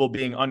comfortable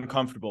being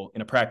uncomfortable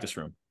in a practice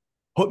room.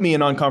 Put me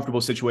in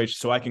uncomfortable situations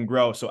so I can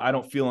grow, so I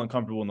don't feel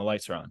uncomfortable when the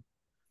lights are on.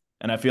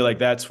 And I feel like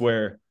that's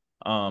where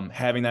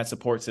having that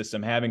support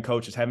system, having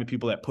coaches, having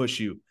people that push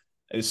you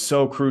is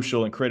so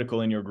crucial and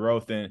critical in your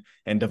growth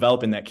and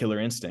developing that killer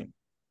instinct.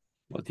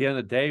 Well, at the end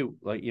of the day,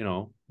 like,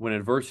 when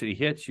adversity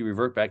hits, you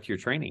revert back to your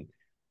training.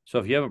 So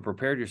if you haven't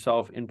prepared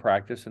yourself in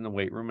practice in the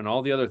weight room and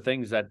all the other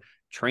things that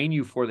train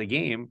you for the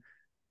game,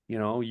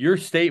 your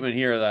statement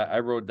here that I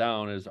wrote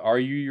down is, are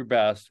you your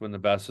best when the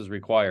best is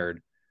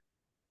required?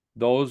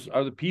 Those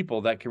are the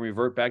people that can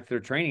revert back to their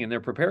training and they're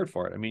prepared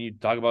for it. I mean, you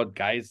talk about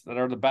guys that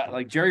are the best,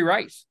 like Jerry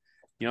Rice.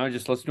 I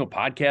just listened to a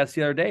podcast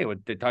the other day.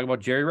 They talk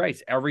about Jerry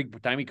Rice. Every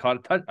time he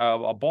caught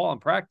a ball in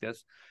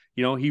practice,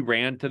 he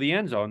ran to the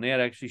end zone. They had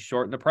to actually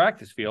shorten the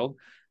practice field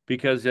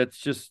because it's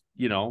just,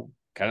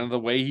 kind of the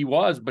way he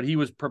was, but he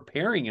was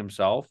preparing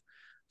himself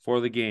for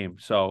the game.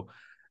 So,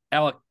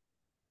 Alec,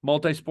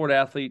 multi-sport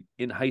athlete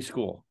in high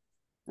school,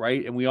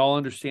 right? And we all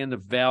understand the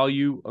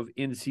value of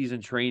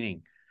in-season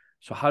training.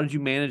 So how did you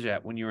manage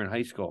that when you were in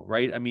high school,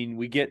 right? I mean,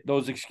 we get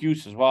those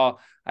excuses. Well,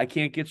 I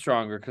can't get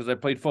stronger because I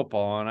played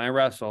football and I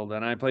wrestled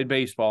and I played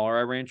baseball or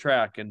I ran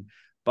track and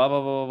blah,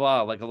 blah, blah,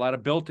 blah, blah. Like a lot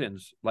of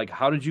built-ins. Like,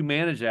 how did you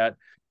manage that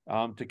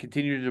to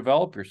continue to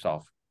develop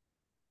yourself?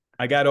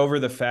 I got over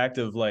the fact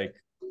of like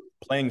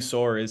playing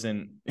sore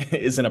isn't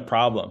a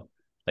problem.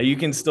 Like, you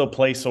can still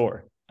play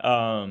sore.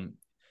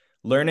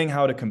 Learning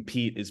how to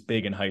compete is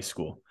big in high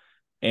school.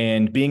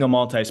 And being a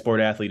multi-sport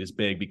athlete is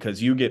big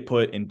because you get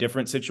put in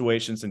different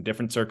situations and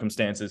different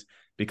circumstances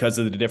because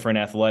of the different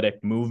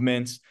athletic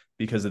movements,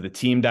 because of the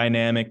team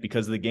dynamic,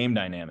 because of the game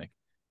dynamic.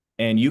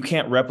 And you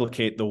can't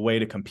replicate the way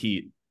to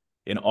compete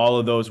in all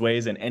of those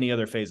ways in any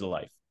other phase of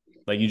life.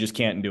 Like, you just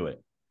can't do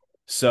it.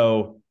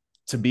 So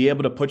to be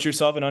able to put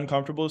yourself in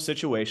uncomfortable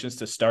situations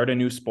to start a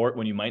new sport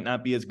when you might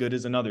not be as good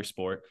as another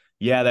sport,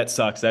 yeah, that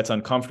sucks. That's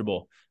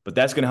uncomfortable, but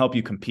that's going to help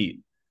you compete.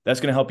 That's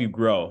going to help you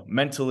grow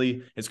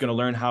mentally. It's going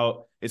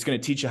to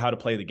teach you how to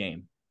play the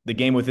game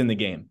within the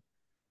game.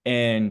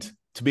 And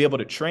to be able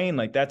to train,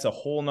 like, that's a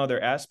whole nother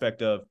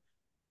aspect of,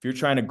 if you're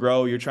trying to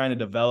grow, you're trying to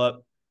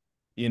develop,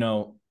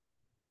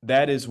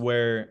 that is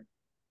where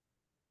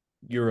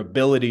your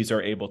abilities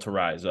are able to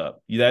rise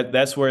up.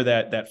 That's where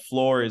that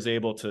floor is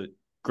able to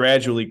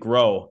gradually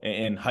grow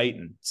and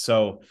heighten.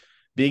 So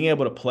being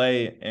able to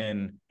play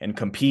and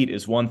compete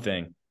is one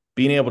thing.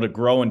 Being able to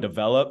grow and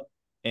develop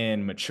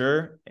and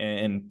mature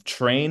and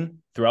train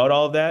throughout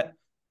all of that,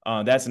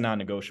 that's a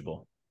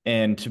non-negotiable.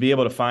 And to be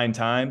able to find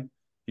time,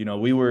 we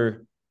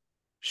were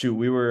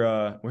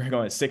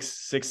going at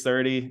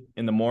 6:30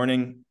 in the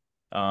morning,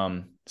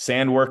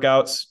 sand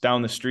workouts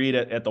down the street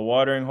at the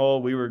watering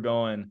hole. We were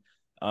going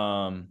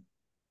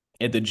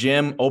at the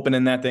gym,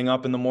 opening that thing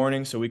up in the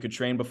morning so we could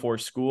train before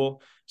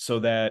school, so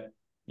that,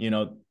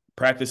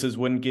 practices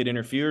wouldn't get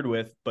interfered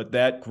with, but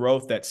that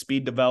growth, that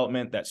speed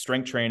development, that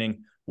strength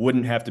training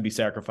wouldn't have to be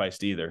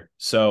sacrificed either.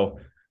 So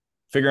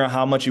figuring out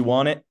how much you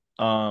want it,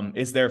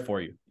 it's there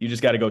for you. You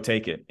just got to go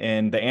take it.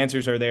 And the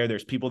answers are there.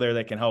 There's people there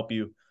that can help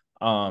you.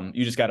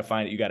 You just got to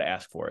find it. You got to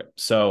ask for it.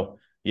 So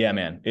yeah,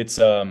 man, it's,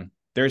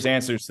 there's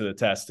answers to the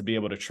test to be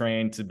able to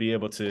train, to be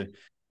able to,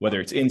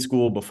 whether it's in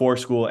school, before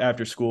school,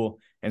 after school,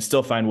 and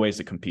still find ways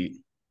to compete.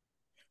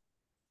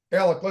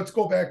 Alec, let's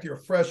go back to your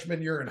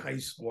freshman year in high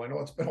school. I know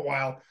it's been a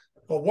while,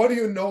 but what do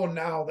you know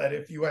now that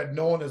if you had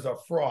known as a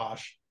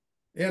frosh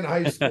in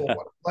high school,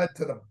 what led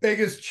to the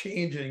biggest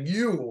change in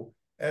you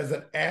as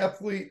an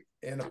athlete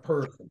and a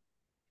person?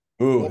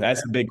 Ooh,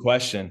 that's a big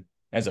question.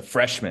 As a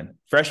freshman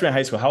in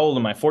high school, how old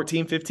am I?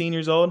 14, 15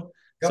 years old?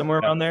 Yep. Somewhere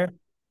around there?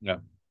 Yeah.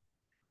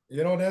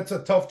 That's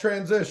a tough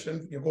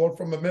transition. You're going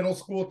from a middle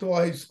school to a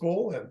high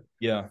school. And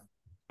yeah,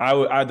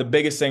 the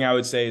biggest thing I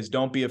would say is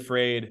don't be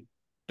afraid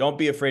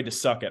to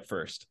suck at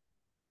first.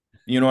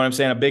 You know what I'm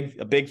saying?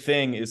 A big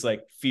thing is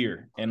like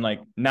fear and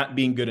like not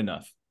being good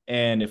enough.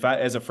 And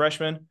as a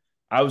freshman,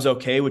 I was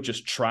okay with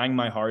just trying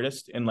my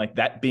hardest and like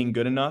that being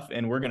good enough,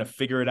 and we're going to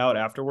figure it out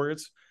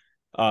afterwards.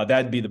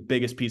 That'd be the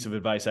biggest piece of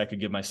advice I could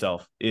give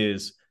myself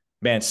is,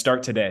 man,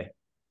 start today.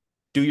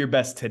 Do your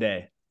best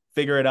today.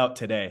 Figure it out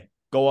today.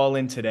 Go all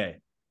in today.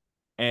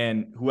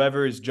 And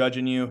whoever is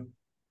judging you,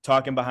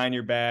 talking behind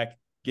your back,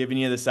 giving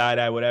you the side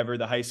eye, whatever,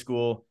 the high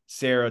school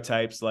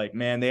stereotypes, like,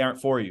 man, they aren't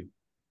for you.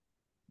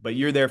 But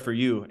you're there for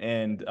you.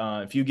 And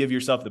if you give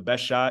yourself the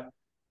best shot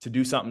to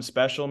do something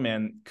special,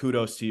 man,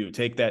 kudos to you.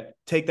 Take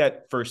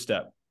that first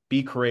step.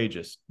 Be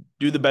courageous.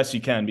 Do the best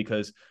you can,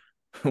 because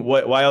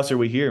why else are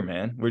we here,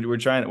 man?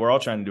 We're all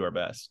trying to do our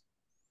best.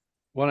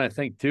 Well, I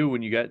think too,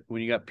 when you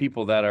got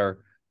people that are,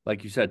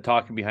 like you said,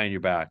 talking behind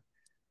your back,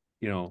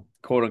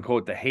 quote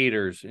unquote, the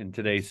haters in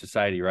today's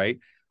society, right?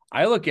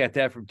 I look at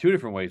that from two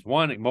different ways.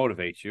 One, it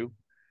motivates you,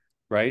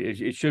 right?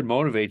 It should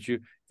motivate you.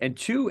 And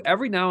two,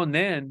 every now and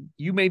then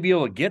you may be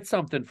able to get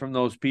something from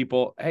those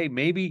people. Hey,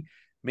 maybe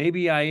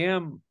I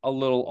am a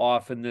little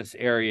off in this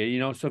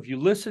area, So if you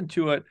listen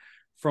to it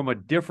from a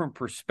different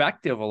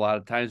perspective, a lot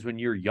of times when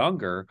you're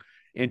younger,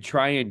 and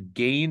try and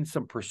gain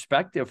some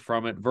perspective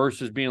from it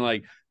versus being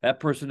like,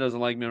 that person doesn't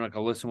like me, I'm not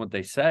going to listen to what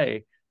they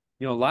say.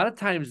 A lot of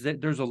times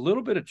there's a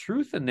little bit of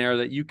truth in there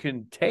that you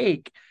can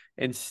take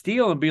and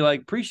steal and be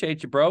like,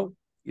 appreciate you, bro,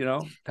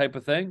 type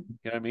of thing.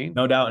 You know what I mean?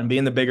 No doubt. And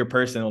being the bigger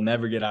person will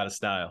never get out of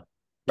style.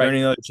 Right.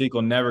 Turning the other cheek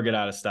will never get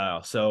out of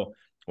style. So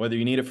whether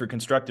you need it for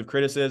constructive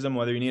criticism,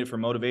 whether you need it for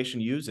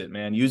motivation, use it,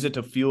 man. Use it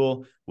to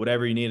fuel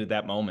whatever you need at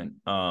that moment.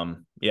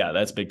 Yeah,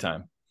 that's big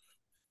time.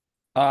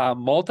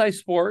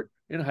 Multi-sport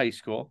in high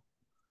school.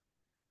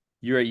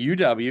 You're at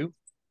UW.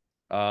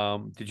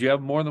 Did you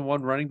have more than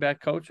one running back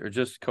coach or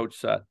just Coach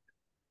Set?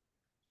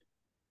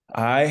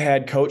 I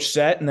had Coach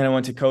Set, and then I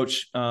went to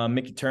Coach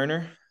Mickey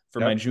Turner for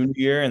my junior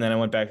year, and then I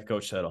went back to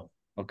Coach Settle.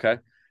 Okay.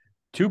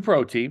 2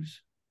 pro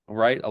teams,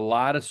 right? A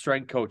lot of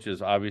strength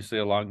coaches, obviously,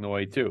 along the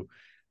way, too.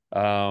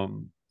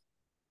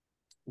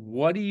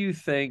 What do you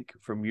think,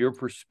 from your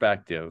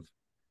perspective,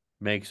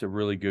 makes a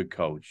really good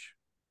coach?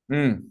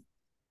 I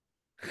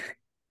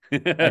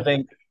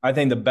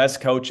think the best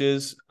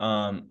coaches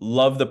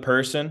love the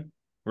person,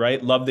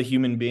 right? Love the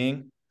human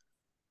being,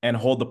 and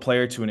hold the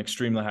player to an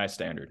extremely high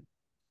standard.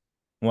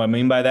 What I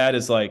mean by that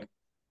is, like,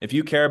 if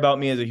you care about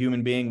me as a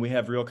human being, we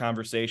have real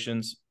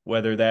conversations,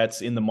 whether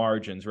that's in the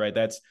margins, right?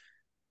 That's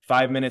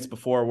 5 minutes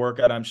before a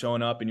workout, I'm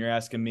showing up and you're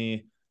asking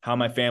me how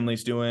my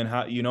family's doing,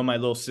 how, my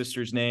little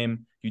sister's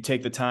name. You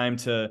take the time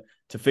to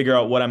figure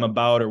out what I'm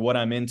about or what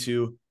I'm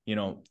into.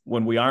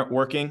 When we aren't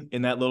working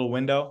in that little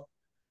window,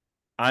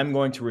 I'm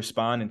going to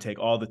respond and take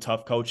all the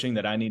tough coaching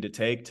that I need to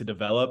take to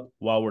develop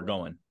while we're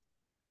going.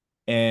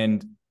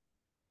 And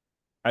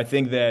I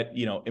think that,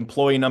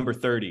 employee number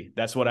 30,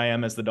 that's what I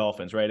am as the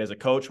Dolphins, right? As a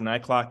coach, when I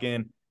clock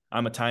in,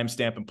 I'm a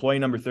timestamp. Employee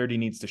number 30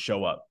 needs to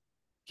show up.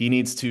 He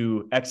needs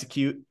to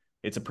execute.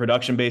 It's a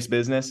production-based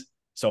business.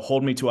 So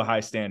hold me to a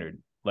high standard.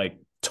 Like,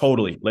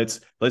 totally.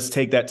 Let's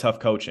take that tough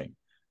coaching.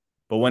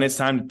 But when it's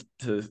time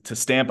to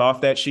stamp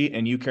off that sheet,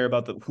 and you care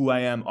about who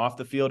I am off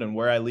the field and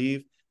where I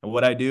leave and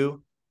what I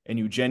do, and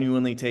you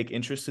genuinely take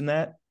interest in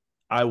that,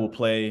 I will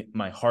play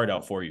my heart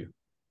out for you,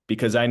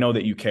 because I know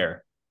that you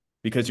care,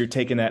 because you're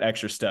taking that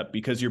extra step,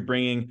 because you're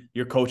bringing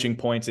your coaching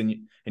points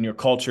and your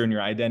culture and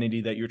your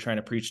identity that you're trying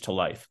to preach to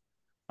life,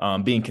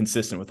 being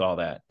consistent with all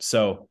that.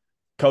 So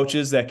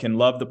coaches that can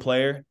love the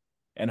player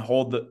and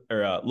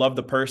love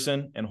the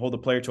person and hold the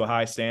player to a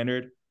high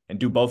standard and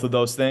do both of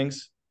those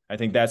things, I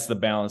think that's the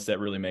balance that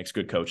really makes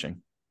good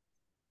coaching.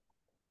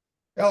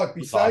 Alec,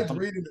 besides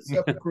reading the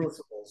 7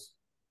 Crucibles,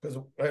 because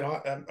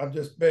I'm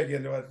just big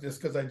into it, just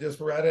because I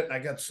just read it and I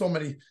got so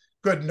many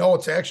good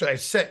notes. Actually, I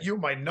sent you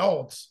my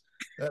notes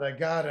that I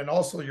got, and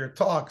also your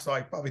talk. So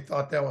I probably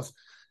thought that was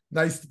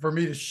nice for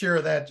me to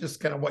share that, just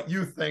kind of what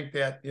you think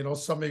that,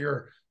 some of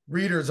your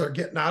readers are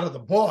getting out of the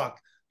book.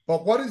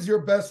 But what is your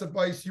best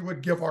advice you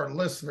would give our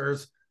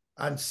listeners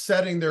on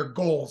setting their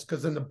goals?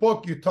 Because in the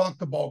book, you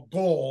talked about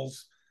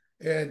goals,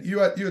 and you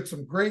had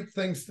some great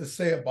things to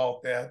say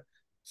about that.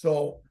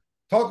 So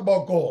talk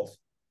about goals.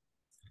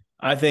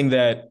 I think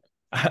that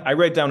I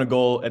write down a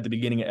goal at the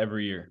beginning of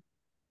every year.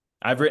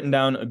 I've written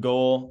down a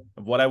goal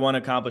of what I want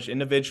to accomplish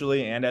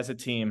individually and as a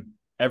team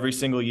every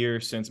single year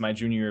since my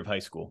junior year of high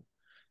school.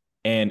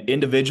 And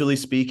individually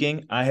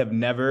speaking, I have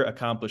never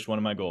accomplished one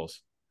of my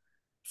goals.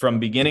 From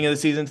beginning of the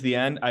season to the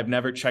end, I've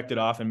never checked it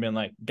off and been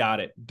like, got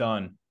it,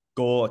 done,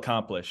 goal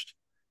accomplished.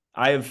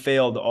 I have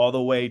failed all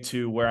the way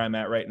to where I'm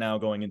at right now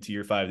going into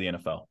year 5 of the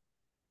NFL.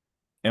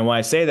 And when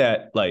I say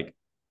that, like,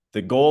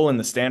 the goal and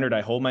the standard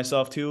I hold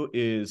myself to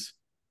is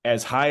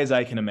as high as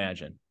I can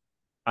imagine.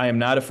 I am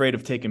not afraid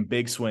of taking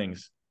big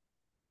swings,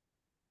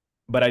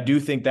 but I do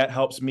think that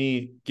helps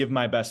me give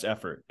my best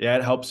effort.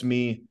 That helps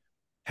me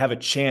have a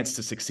chance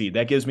to succeed.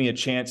 That gives me a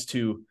chance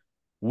to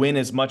win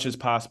as much as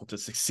possible, to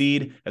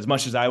succeed as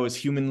much as I was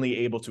humanly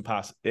able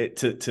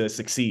to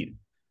succeed.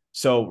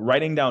 So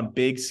writing down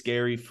big,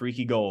 scary,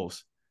 freaky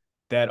goals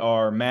that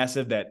are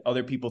massive, that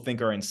other people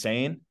think are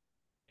insane,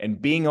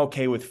 and being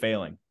okay with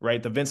failing,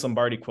 right? The Vince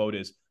Lombardi quote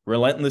is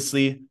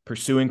relentlessly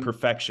pursuing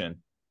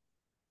perfection,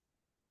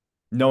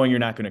 knowing you're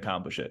not going to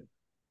accomplish it.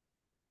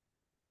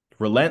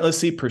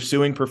 Relentlessly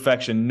pursuing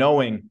perfection,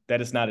 knowing that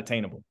it's not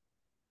attainable.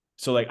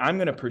 So, like, I'm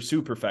going to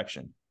pursue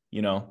perfection,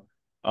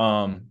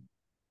 and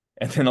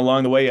then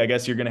along the way, I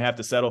guess you're going to have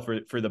to settle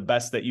for the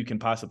best that you can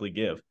possibly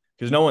give,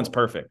 because no one's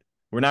perfect.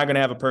 We're not going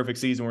to have a perfect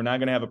season. We're not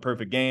going to have a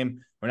perfect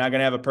game. We're not going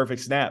to have a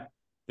perfect snap.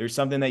 There's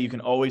something that you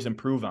can always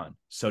improve on.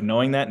 So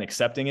knowing that and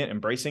accepting it,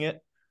 embracing it,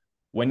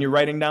 when you're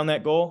writing down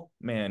that goal,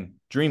 man,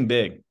 dream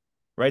big.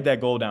 Write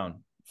that goal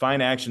down.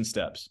 Find action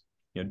steps.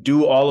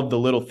 do all of the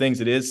little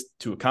things it is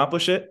to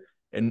accomplish it.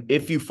 And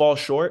if you fall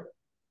short,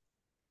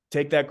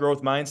 take that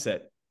growth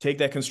mindset, take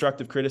that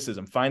constructive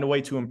criticism, find a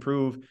way to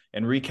improve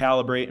and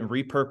recalibrate and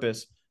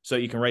repurpose so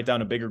you can write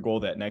down a bigger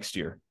goal that next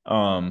year.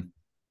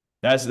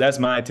 That's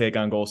my take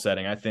on goal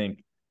setting. I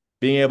think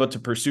being able to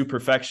pursue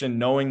perfection,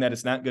 knowing that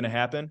it's not going to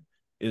happen,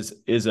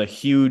 is a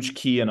huge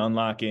key in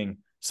unlocking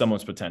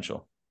someone's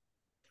potential.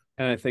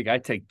 And I think I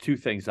take two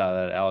things out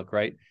of that, Alec,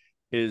 right?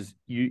 Is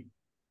you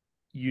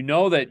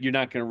know that you're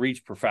not going to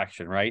reach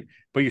perfection, right?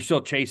 But you're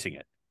still chasing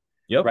it.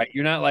 Yep. Right.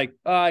 You're not like,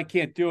 oh, I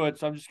can't do it,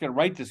 so I'm just going to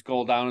write this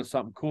goal down as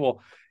something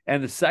cool.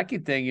 And the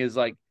second thing is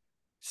like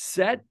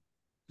set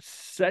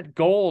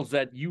goals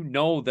that you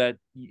know that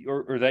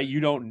or that you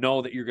don't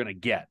know that you're going to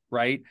get,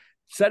 right?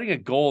 Setting a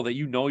goal that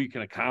you know you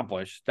can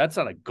accomplish, that's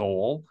not a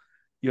goal.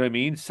 You know what I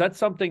mean? Set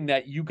something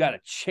that you got to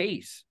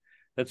chase.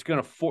 That's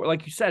going to,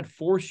 like you said,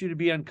 force you to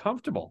be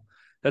uncomfortable.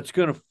 That's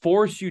going to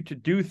force you to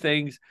do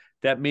things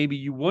that maybe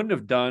you wouldn't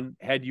have done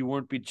had you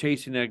weren't be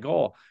chasing that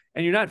goal.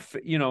 And you're not,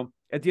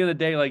 at the end of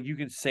the day, like you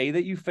can say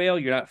that you fail,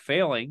 you're not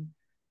failing.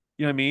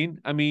 You know what I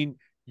mean? I mean,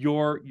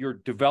 you're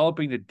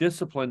developing the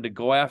discipline to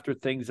go after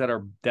things that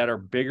are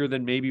bigger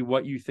than maybe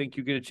what you think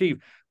you can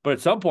achieve. But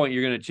at some point,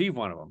 you're going to achieve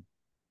one of them.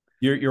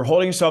 You're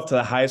holding yourself to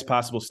the highest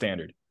possible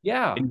standard.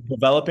 Yeah. And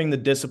developing the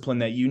discipline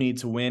that you need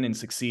to win and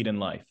succeed in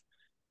life.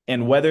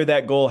 And whether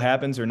that goal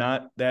happens or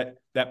not, that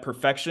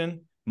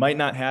perfection might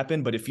not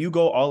happen. But if you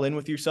go all in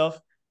with yourself,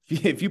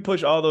 if you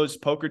push all those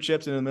poker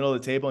chips in the middle of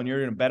the table and you're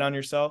going to bet on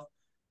yourself,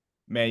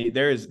 man,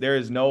 there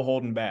is no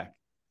holding back.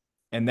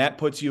 And that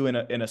puts you in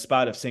a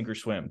spot of sink or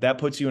swim. That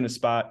puts you in a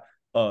spot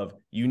of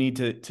you need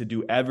to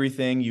do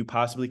everything you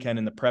possibly can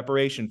in the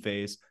preparation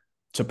phase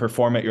to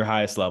perform at your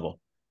highest level.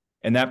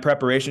 And that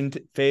preparation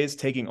phase,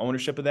 taking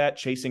ownership of that,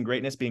 chasing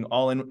greatness, being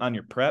all in on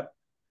your prep,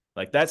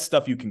 like that's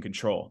stuff you can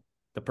control.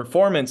 The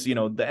performance,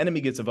 the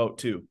enemy gets a vote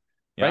too.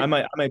 Right.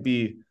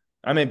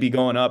 I might be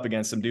going up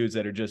against some dudes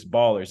that are just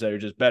ballers, that are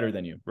just better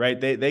than you, right?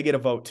 They get a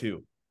vote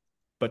too.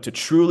 But to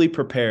truly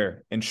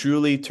prepare and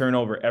truly turn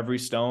over every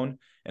stone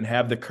and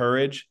have the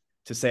courage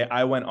to say,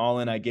 I went all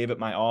in, I gave it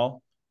my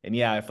all. And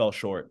yeah, I fell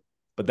short,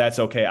 but that's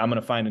okay. I'm going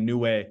to find a new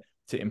way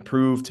to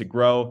improve, to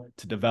grow,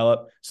 to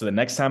develop. So the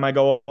next time I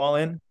go all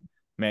in,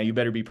 man, you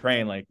better be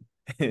praying like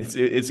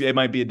it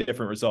might be a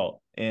different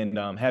result. And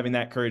having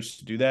that courage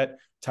to do that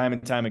time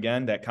and time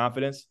again, that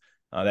confidence,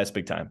 that's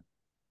big time.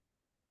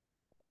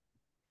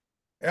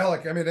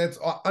 Alec, I mean, it's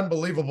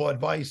unbelievable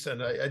advice.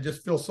 And I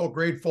just feel so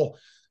grateful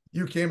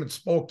you came and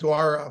spoke to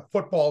our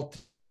football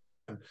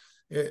team,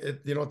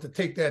 to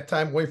take that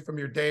time away from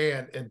your day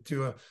and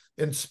to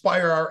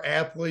inspire our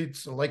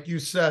athletes. And like you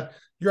said,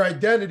 your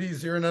identity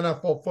is you're an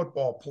NFL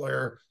football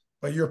player,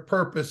 but your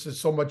purpose is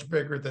so much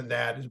bigger than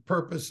that. Your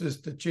purpose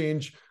is to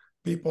change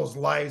people's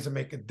lives and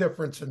make a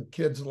difference in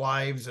kids'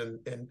 lives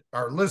and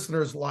our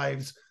listeners'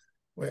 lives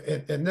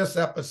in this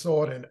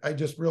episode. And I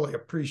just really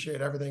appreciate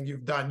everything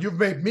you've done. You've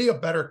made me a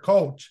better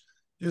coach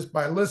just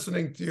by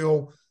listening to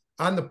you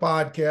on the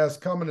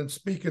podcast, coming and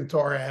speaking to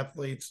our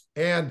athletes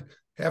and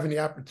having the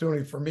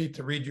opportunity for me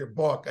to read your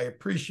book. I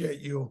appreciate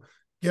you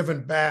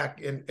giving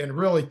back and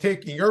really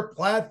taking your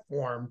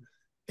platform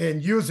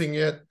and using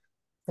it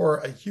for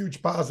a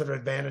huge positive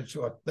advantage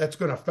to it. That's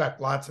going to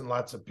affect lots and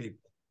lots of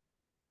people.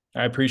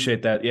 I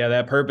appreciate that. Yeah,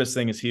 that purpose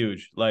thing is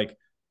huge. Like,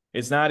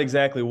 it's not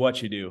exactly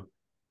what you do.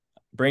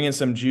 Bringing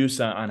some juice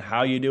on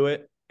how you do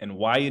it and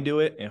why you do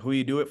it and who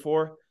you do it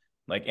for,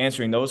 like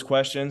answering those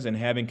questions and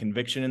having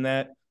conviction in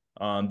that,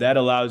 that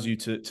allows you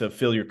to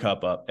fill your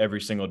cup up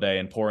every single day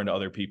and pour into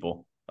other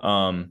people.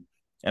 And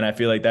I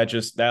feel like that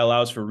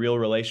allows for real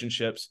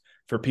relationships,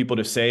 for people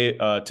to say,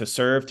 to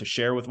serve, to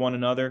share with one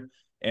another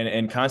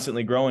and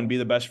constantly grow and be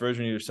the best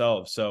version of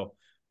yourselves. So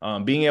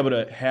being able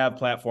to have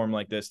platform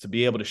like this, to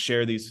be able to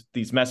share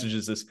these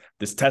messages,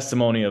 this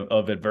testimony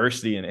of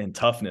adversity and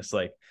toughness,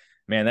 like,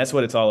 man, that's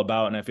what it's all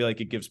about. And I feel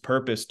like it gives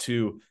purpose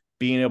to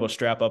being able to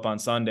strap up on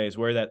Sundays,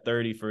 wear that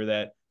 30 for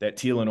that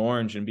teal and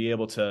orange, and be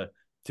able to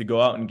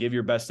go out and give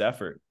your best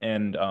effort.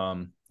 And,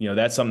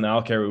 that's something that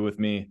I'll carry with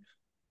me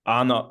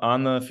on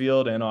the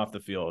field and off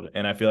the field.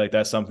 And I feel like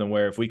that's something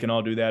where if we can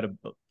all do that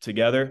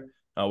together,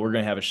 we're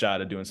going to have a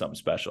shot at doing something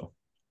special.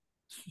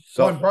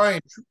 So, Brian,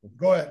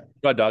 go ahead.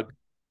 Go ahead, Doug.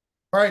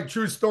 Brian,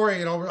 true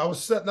story. I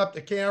was setting up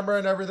the camera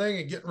and everything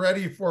and getting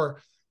ready for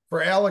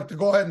Alec to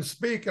go ahead and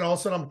speak. And all of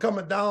a sudden I'm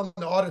coming down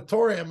the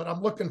auditorium and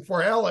I'm looking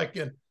for Alec,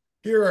 and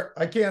here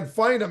I can't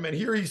find him. And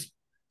here he's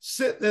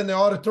sitting in the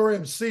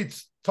auditorium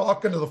seats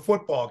talking to the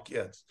football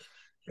kids.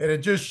 And it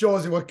just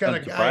shows you what kind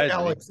of guy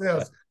Alex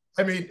is.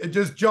 I mean, it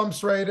just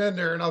jumps right in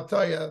there. And I'll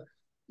tell you,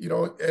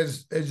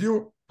 as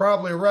you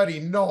probably already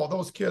know,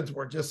 those kids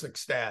were just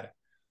ecstatic.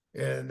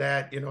 And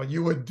that,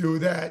 you would do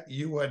that.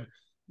 You would,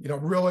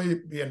 really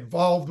be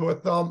involved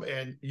with them,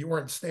 and you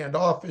weren't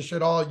standoffish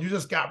at all. You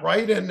just got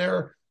right in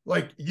there.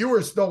 Like you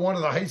were still one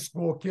of the high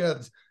school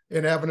kids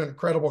and having an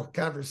incredible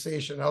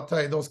conversation. I'll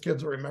tell you, those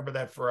kids will remember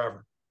that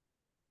forever.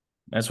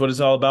 That's what it's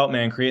all about,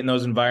 man. Creating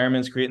those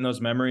environments, creating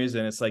those memories.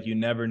 And it's like, you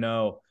never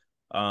know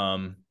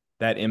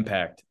that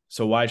impact.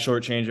 So why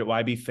shortchange it?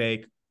 Why be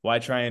fake? Why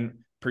try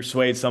and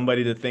persuade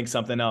somebody to think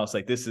something else?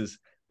 Like this is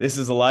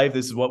a life.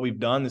 This is what we've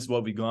done. This is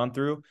what we've gone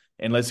through,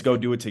 and let's go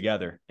do it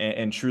together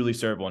and truly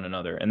serve one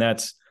another. And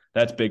that's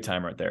big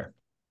time right there.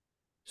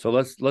 So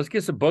let's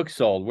get some books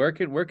sold. Where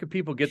can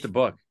people get the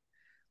book?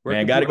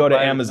 Man, got to go to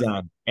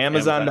Amazon.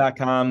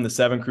 Amazon.com, The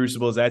Seven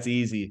Crucibles. That's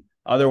easy.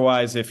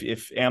 Otherwise,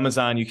 if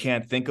Amazon, you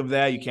can't think of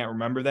that, you can't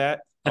remember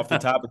that off the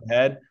top of the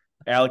head,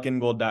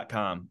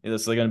 AlecIngold.com.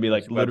 It's going to be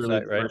like literally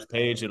the first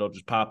page. It'll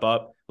just pop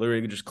up.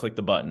 Literally, you just click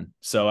the button.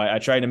 So I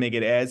try to make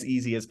it as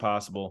easy as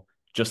possible.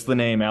 Just the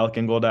name,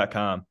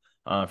 AlecIngold.com.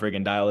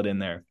 Friggin' dial it in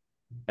there.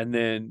 And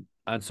then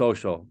on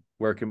social,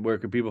 where can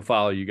people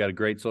follow you? You got a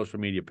great social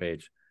media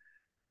page.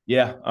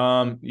 Yeah.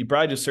 You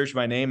probably just search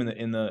my name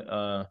in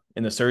the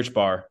search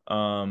bar.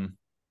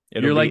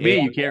 You're like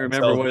me. You can't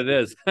remember what it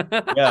is.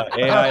 Yeah.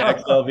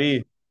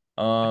 AIXLV.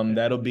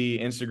 That'll be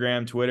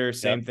Instagram, Twitter,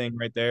 same thing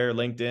right there.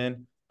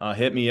 LinkedIn.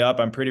 Hit me up.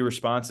 I'm pretty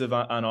responsive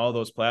on all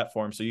those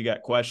platforms. So you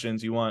got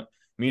questions, you want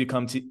me to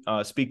come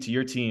to speak to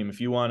your team.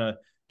 If you want to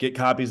get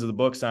copies of the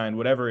book signed,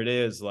 whatever it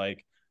is,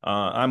 like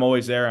I'm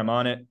always there. I'm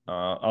on it.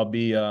 I'll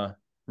be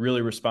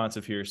really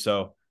responsive here.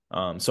 So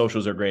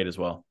socials are great as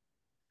well.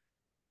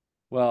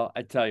 Well,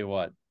 I tell you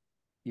what,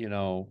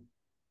 I've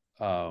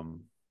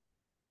known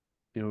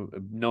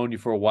you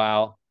for a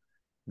while,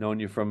 known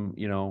you from,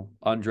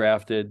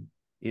 undrafted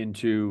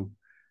into,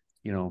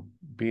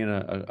 being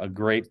a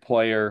great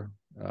player,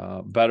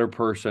 better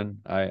person.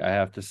 I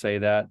have to say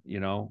that,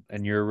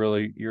 and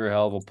you're a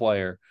hell of a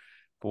player,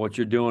 but what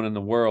you're doing in the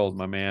world,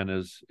 my man,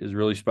 is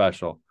really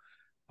special.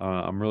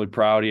 I'm really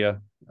proud of you.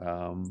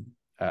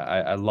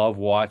 I love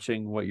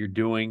watching what you're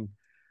doing,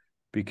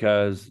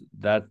 because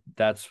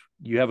that's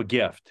you have a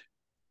gift.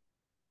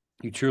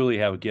 You truly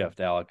have a gift,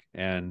 Alec.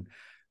 And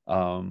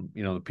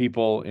the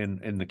people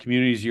in the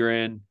communities you're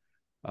in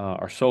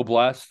are so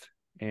blessed,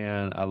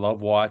 and I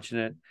love watching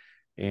it.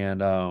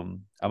 And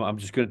I'm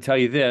just going to tell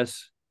you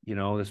this,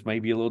 this may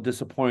be a little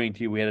disappointing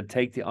to you. We had to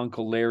take the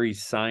Uncle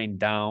Larry's sign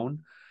down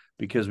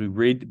because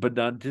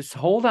just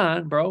hold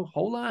on, bro.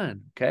 Hold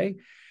on. Okay.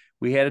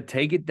 We had to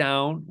take it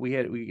down. We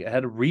had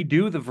to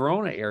redo the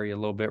Verona area a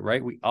little bit,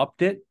 right? We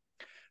upped it.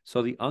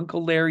 So the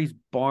Uncle Larry's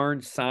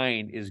barn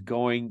sign is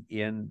going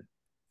in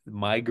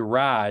my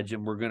garage,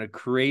 and we're going to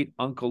create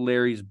Uncle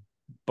Larry's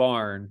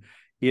barn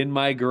in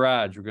my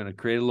garage. We're going to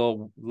create a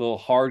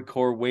little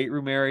hardcore weight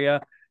room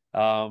area.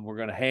 We're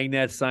going to hang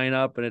that sign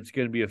up, and it's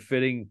going to be a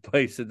fitting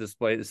place to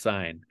display the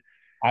sign.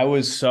 I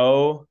was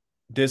so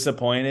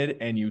disappointed,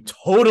 and you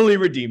totally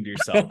redeemed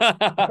yourself.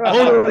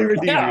 Totally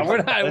redeemed yourself.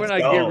 We're not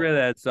getting rid of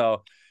that.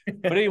 So,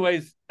 but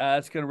anyways,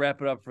 that's going to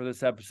wrap it up for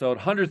this episode,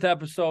 100th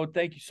episode.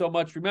 Thank you so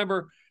much.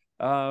 Remember,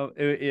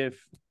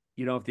 if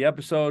the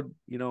episode,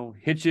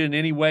 hits you in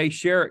any way,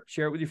 share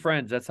it with your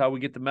friends. That's how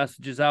we get the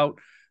messages out.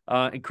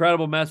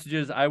 Incredible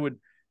messages. I would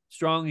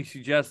strongly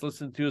suggest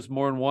listening to us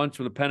more than once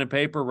with a pen and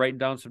paper, writing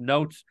down some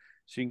notes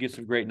so you can get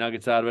some great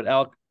nuggets out of it.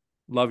 Alec,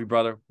 love you,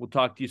 brother. We'll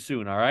talk to you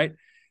soon. All right.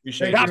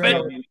 Appreciate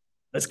it.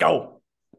 Let's go.